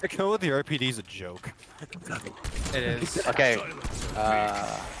fine. The kill with the RPD is a joke. It is. Okay, how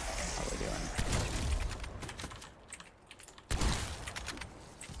are we doing?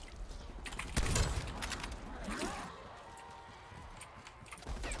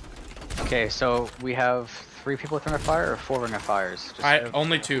 Okay, so we have 3 people with ring of fire or 4 ring of fires? Just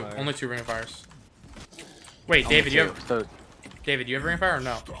Only 2 ring of fires. Wait, only David, you 2. have So, David, you have ring of fire or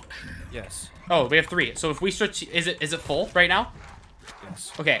no? Yes. Oh, we have 3. So if we switch, is it full right now?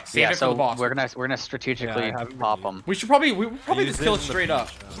 Yes. Okay, save yeah, it so for the boss. we're gonna strategically Yeah, I haven't pop been them. We probably just kill it Use in the straight up.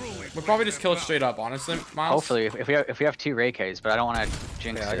 pinch. We'll probably just kill it straight up, honestly, Miles. Hopefully, if we have 2 Reikis, but I don't want to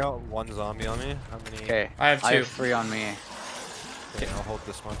jinx Yeah, I it. got 1 zombie on me. How many? Okay, I have 2. I have 3 on me. Okay, I'll hold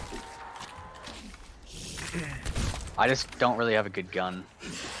this one. I just don't really have a good gun.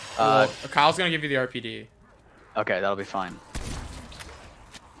 Well, Kyle's gonna give you the RPD. Okay, that'll be fine.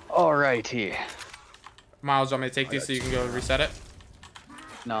 Alrighty. Miles, do you want me to take these so you can go reset it?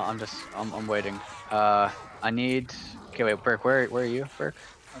 No, I'm waiting. I need. Okay, wait, Burke, where are you, Burke?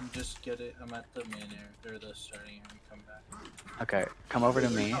 I'm at the main area, or the starting area. Come back. Okay, come over to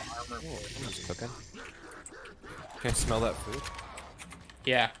me. I'm just cooking. Can I smell that food?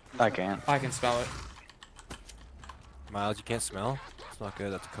 Yeah, I can't. I can smell it. Miles, you can't smell? It's not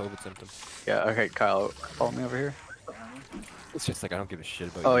good. That's a COVID symptom. Yeah. Okay, Kyle, follow me over here. It's just like I don't give a shit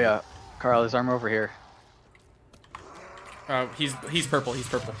about Oh you. yeah, Carl, there's armor over here. He's purple. He's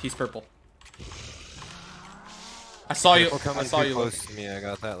purple. I saw you. People coming I saw too you. close to me. I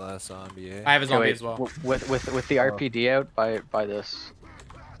got that last zombie. Eh? I have a Okay, zombie wait, as well. with the RPD out, buy this.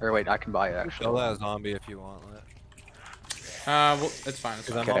 Or wait, I can buy it Kill actually. that zombie if you want. Well, it's fine. It's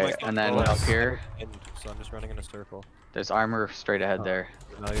 'Cause fine. I'm on Okay, my and then controller, up here, so I'm just running in a circle. there's armor straight ahead Oh. there.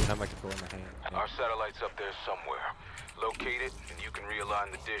 I don't even have my controller in my hand. Yeah. Our satellite's up there somewhere. Locate it, and you can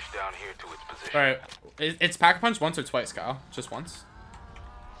realign the dish down here to its position. All right, it's pack a punch once or twice, Kyle. Just once.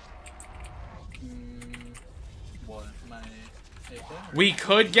 What? My AK? We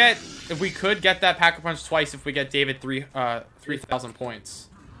could get that pack a punch twice if we get David 3,000 points.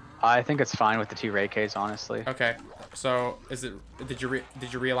 I think it's fine with the 2 Reikis, honestly. Okay, so did you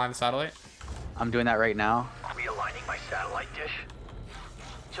realign the satellite? I'm doing that right now. Realigning my satellite dish?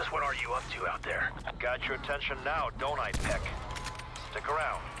 Just what are you up to out there? Got your attention now, don't I, Peck? Stick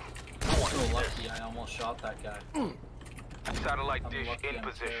around. I want to So see lucky, this. I almost shot that guy. Satellite I'm dish lucky in I'm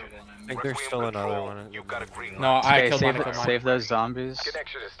position. terrible and I'm- I think there's Requiem still another control, one. You've got a green No, light. I Okay, killed mine. save those zombies.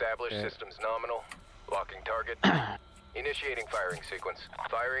 Connection established. Yeah. Systems nominal. Locking target. Initiating firing sequence.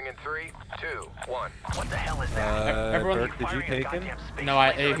 Firing in 3, 2, 1. What the hell is that? Everyone- Burke, did you Firing a take him? goddamn space No,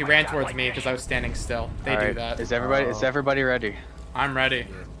 laser at he my ran towards satellite me dish. because I was standing still. They do Alright, that. Is everybody ready? I'm ready.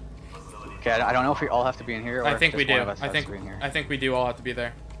 Okay, I don't know if we all have to be in here or I if think we just one do. of us I has think to be in here. I think we do all have to be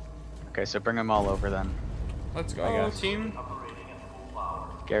there. Okay, so bring them all over then. Let's I go, guess. team.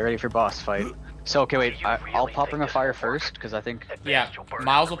 Get ready for boss fight. So, okay, wait, I'll pop ring of fire first, because I think... Yeah, Advanced, you'll burn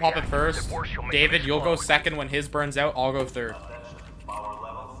Miles out will the pop it reactor. first. The worse you'll make David, them you'll go explode. second when his burns out. I'll go third.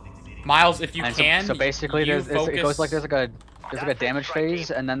 Miles, if you and can, so basically, you it goes like focus- there's like a damage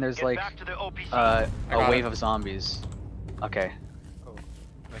phase, and then there's Get like back to the OPC. I a got wave it. of zombies. Okay, Oh,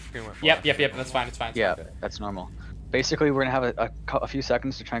 my screen went Yep, black. that's fine. It's fine. It's yeah, fine. that's normal. Basically, we're gonna have a few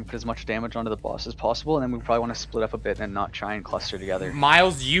seconds to try and put as much damage onto the boss as possible, and then we probably want to split up a bit and not try and cluster together.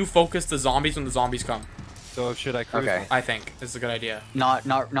 Miles, you focus the zombies when the zombies come. So should I cruise? Okay. I think this is a good idea. Not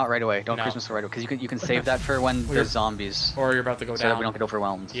right away. Don't No. Christmas right away, because you can save that for when there's zombies, Or you're about to go so that down. we don't get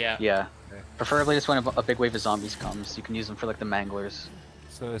overwhelmed. Yeah. Yeah. Preferably just when a big wave of zombies comes. You can use them for like the manglers.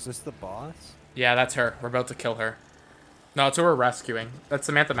 So is this the boss? Yeah, that's her. We're about to kill her. No, it's who we're rescuing. That's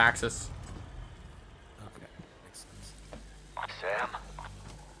Samantha Maxis. Okay, makes sense. Sam,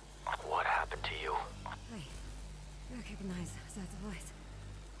 what happened to you? I recognize that voice.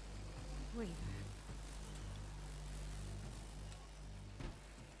 Wait.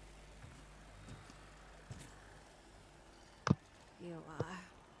 You are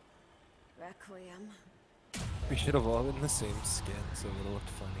Requiem. We should have all been the same skin, so it would have looked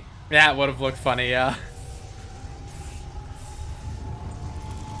funny. Yeah, it would have looked funny, yeah.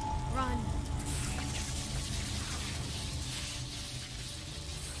 Run.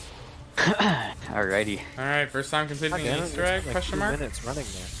 Alrighty. Alright, first time completing Damn an it, Easter it's egg, like question 2 mark? minutes running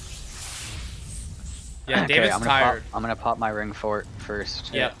there. Yeah, Okay, David's tired. I'm gonna pop my ring fort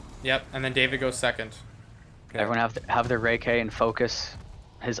first. Yep, yep, and then David goes second. Okay. Everyone have their Ray K and focus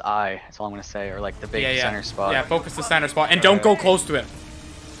his eye. That's all I'm gonna say, or like the big Yeah, yeah. center spot. Yeah, focus the center spot, and don't go close to him.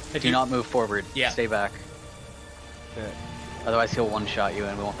 If Do you not move forward. Yeah. Stay back. Okay. Otherwise he'll one-shot you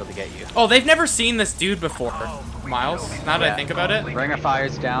and we won't be able to get you. Oh, they've never seen this dude before, Miles. Now that I Yeah. think about it. Ring of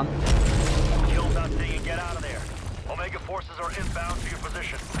fire's down. Kill that thing and get out of there. Omega forces are inbound to your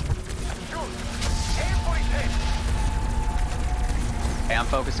position. Shoot! Aim for his head! Okay, I'm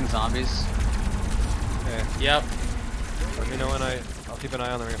focusing zombies. Okay. Yep. Let me know when I'll keep an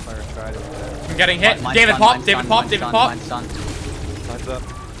eye on the ring of fire try to I'm getting hit. Mine's David done, pop, mine's David done, pop, mine's David done, pop. mine's done. Lines up.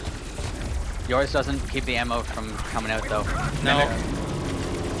 Yours doesn't keep the ammo from coming out though. No.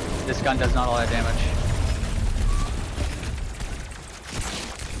 This gun does not a lot of damage.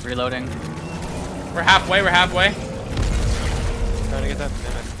 Reloading. We're halfway, we're halfway. Trying to get that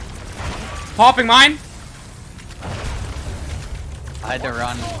mimic. Popping mine. I had to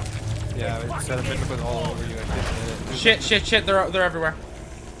run. Yeah, I said a mimic was all over you. I didn't hit it. Shit, shit, shit. They're everywhere.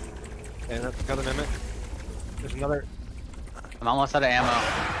 Okay, got the mimic. There's another. I'm almost out of ammo.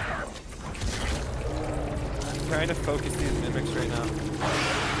 I'm trying to focus these mimics right now.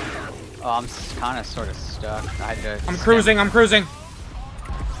 Oh, I'm kind of sort of stuck. I had to. I'm cruising, I'm cruising.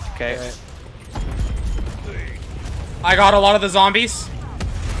 Okay. Okay. I got a lot of the zombies.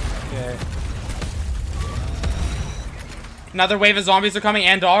 Okay. Another wave of zombies are coming,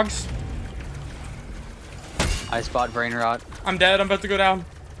 and dogs. I spot brain rot. I'm dead, I'm about to go down.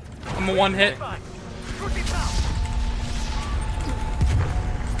 I'm a one hit.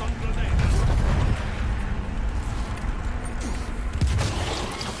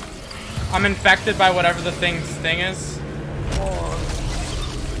 I'm infected by whatever the thing is.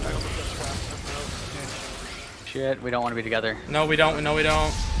 Shit, we don't want to be together. No, we don't. No, we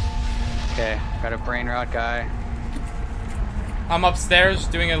don't. Okay, got a brain rot guy. I'm upstairs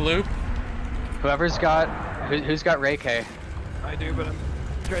doing a loop. Whoever's got, who's got Ray K? I do, but I'm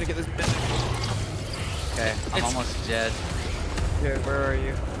trying to get this mimic. Okay, I'm It's- almost dead. Yeah, where are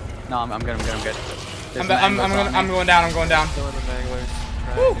you? No, I'm good. I'm good. There's I'm manglers on me. going down. I'm going down. Killing the manglers.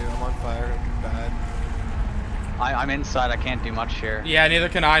 Trying to. I'm on fire. Bad. I'm inside. I can't do much here. Yeah, neither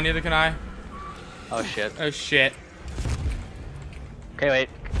can I. Neither can I. Oh shit. Oh shit. Okay, wait.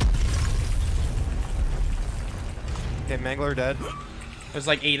 Okay, mangler dead. There's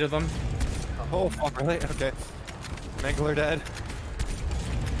like 8 of them. Oh, fuck, really? Okay. Mangler dead.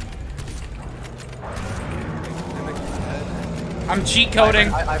 Mimic dead. I'm cheat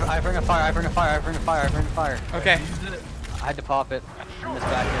coding. I bring a fire. I bring a fire. Okay, I had to pop it. In this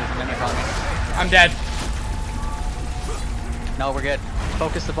back there's a mimic on me. I'm dead. No, we're good.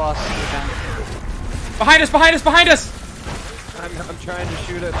 Focus the boss. We're done. Behind us! Behind us! Behind us! I'm trying to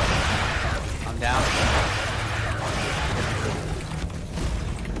shoot it. I'm down.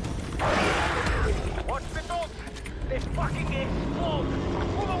 Watch the dogs! They fucking explode!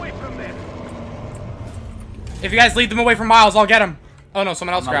 Move away from them! If you guys lead them away from Miles, I'll get him. Oh no,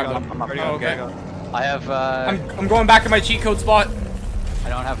 someone else I'm grabbed up, him. I'm up. Oh, okay. I have I'm going back to my cheat code spot. I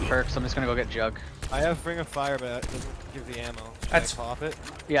don't have perks. I'm just gonna go get Jug. I have ring of fire, but it doesn't give the ammo. Should That's- I pop it?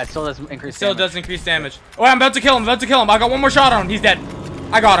 Yeah, it still does increase. It still damage. does increase damage. Oh, I'm about to kill him. I got one more shot on him. He's dead.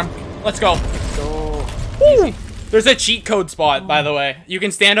 I got him. Let's go. So Woo! There's a cheat code spot, by the way. You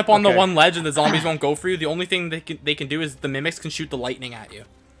can stand up on the Okay. one ledge and the zombies won't go for you. The only thing they can do is the mimics can shoot the lightning at you.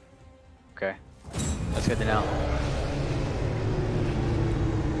 okay, that's good to know.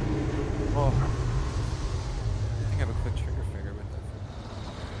 Oh. I think I have a quick trigger finger with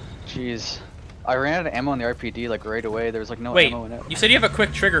that. Jeez, I ran out of ammo in the RPD like right away. There was like no Wait, ammo in it. you said you have a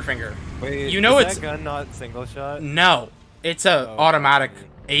quick trigger finger. Wait, You know is it's- that gun not single shot? No, it's a Oh. automatic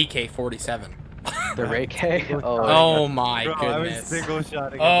AK-47. The Ray K. Oh my Bro, I was goodness. single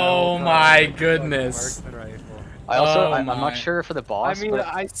shotting. Oh my goodness. Marksman rifle. I also, Oh I'm my. not sure for the I boss, mean, but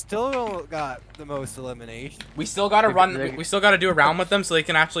I still don't got the most elimination. We still gotta run. They- We still gotta do a round with them so they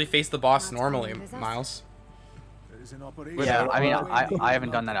can actually face the boss normally, Miles. yeah, I mean, I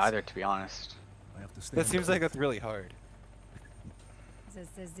haven't done that either, to be honest. That seems like it's really hard. This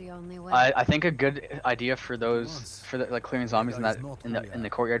is the only way. I think a good idea for those, for the, like clearing zombies in that in the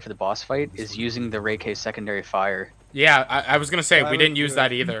courtyard for the boss fight is using the Reiki secondary fire. Yeah, I was gonna say I we would didn't do use it.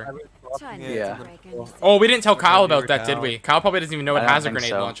 that either. I was Try swapping not it Yeah. to to break the- any Oh, we didn't tell Or Kyle maybe about that, did down. we? Kyle probably doesn't even know it I don't has a think grenade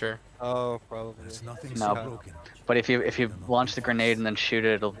so. launcher. Oh, probably. No, but if you launch the grenade and then shoot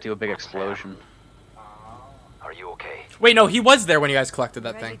it, it'll do a big explosion. Are you okay? Wait, no, he was there when you guys collected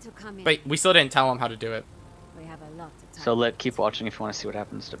that Ready thing. to come in. But we still didn't tell him how to do it. We have a lot to So keep watching if you want to see what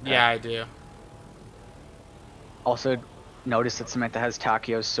happens to Pat. Yeah, I do. Also, notice that Samantha has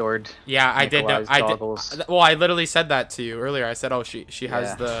Takio's sword. Yeah, I did know. Nikolai's I goggles. did. Well, I literally said that to you earlier. I said, oh, she has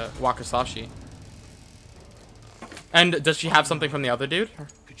Yeah. the Wakasashi. And does she have something from the other dude?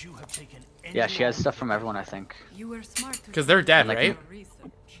 Could you have taken any Yeah, she has stuff from everyone, I think. You were smart to Because they're dead, Like- right?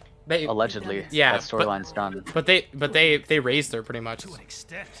 They, Allegedly. Yeah, That storyline's done. but they raised her pretty much. to an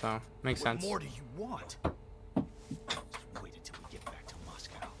extent? So makes What sense. more do you want? Just wait until we get back to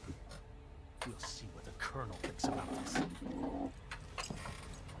Moscow. We'll see what the Colonel thinks about this.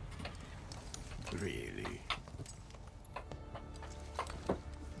 Really?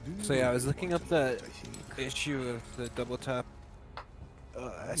 So yeah, I was looking up that issue of the double tap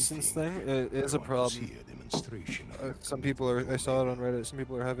essence thing. It is a problem. Some people are. I saw it on Reddit. Some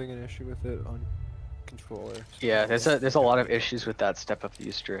people are having an issue with it on controller. Yeah, there's a lot of issues with that step up the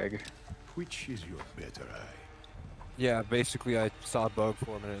Easter egg. Which is your better eye? Yeah, basically I saw a bug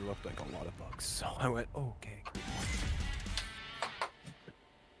form and it looked like a lot of bugs. So I went, okay.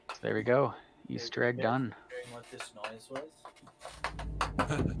 So there we go. Easter egg done. Hearing what this noise was?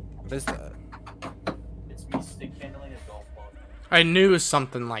 What is that? It's me stick handling a golf ball. I knew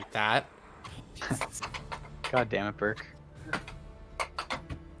something like that. God damn it, Burke.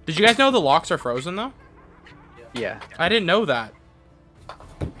 Did you guys know the locks are frozen though? Yeah. I didn't know that.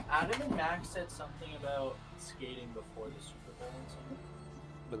 Adam and Max said something about skating before the Super Bowl and something.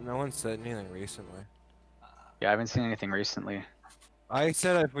 But no one said anything recently. Yeah, I haven't seen anything recently. I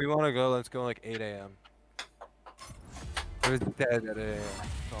said if we want to go, let's go like 8 a.m. It was dead at 8 a.m.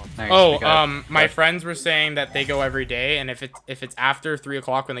 Nice, Oh, we got- my friends were saying that they go every day, and if it's after 3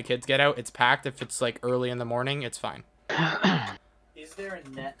 o'clock when the kids get out, it's packed. If it's like early in the morning, it's fine. Is there a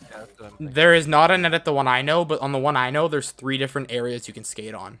net? There is not a net at the one I know, but on the one I know, there's 3 different areas you can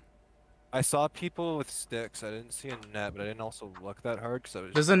skate on. I saw people with sticks. I didn't see a net, but I didn't also look that hard because I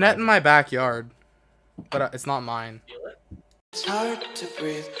was. There's just a net in driving. my backyard, but it's not mine. It's hard to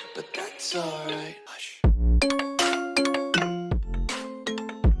breathe, but that's alright. Hush.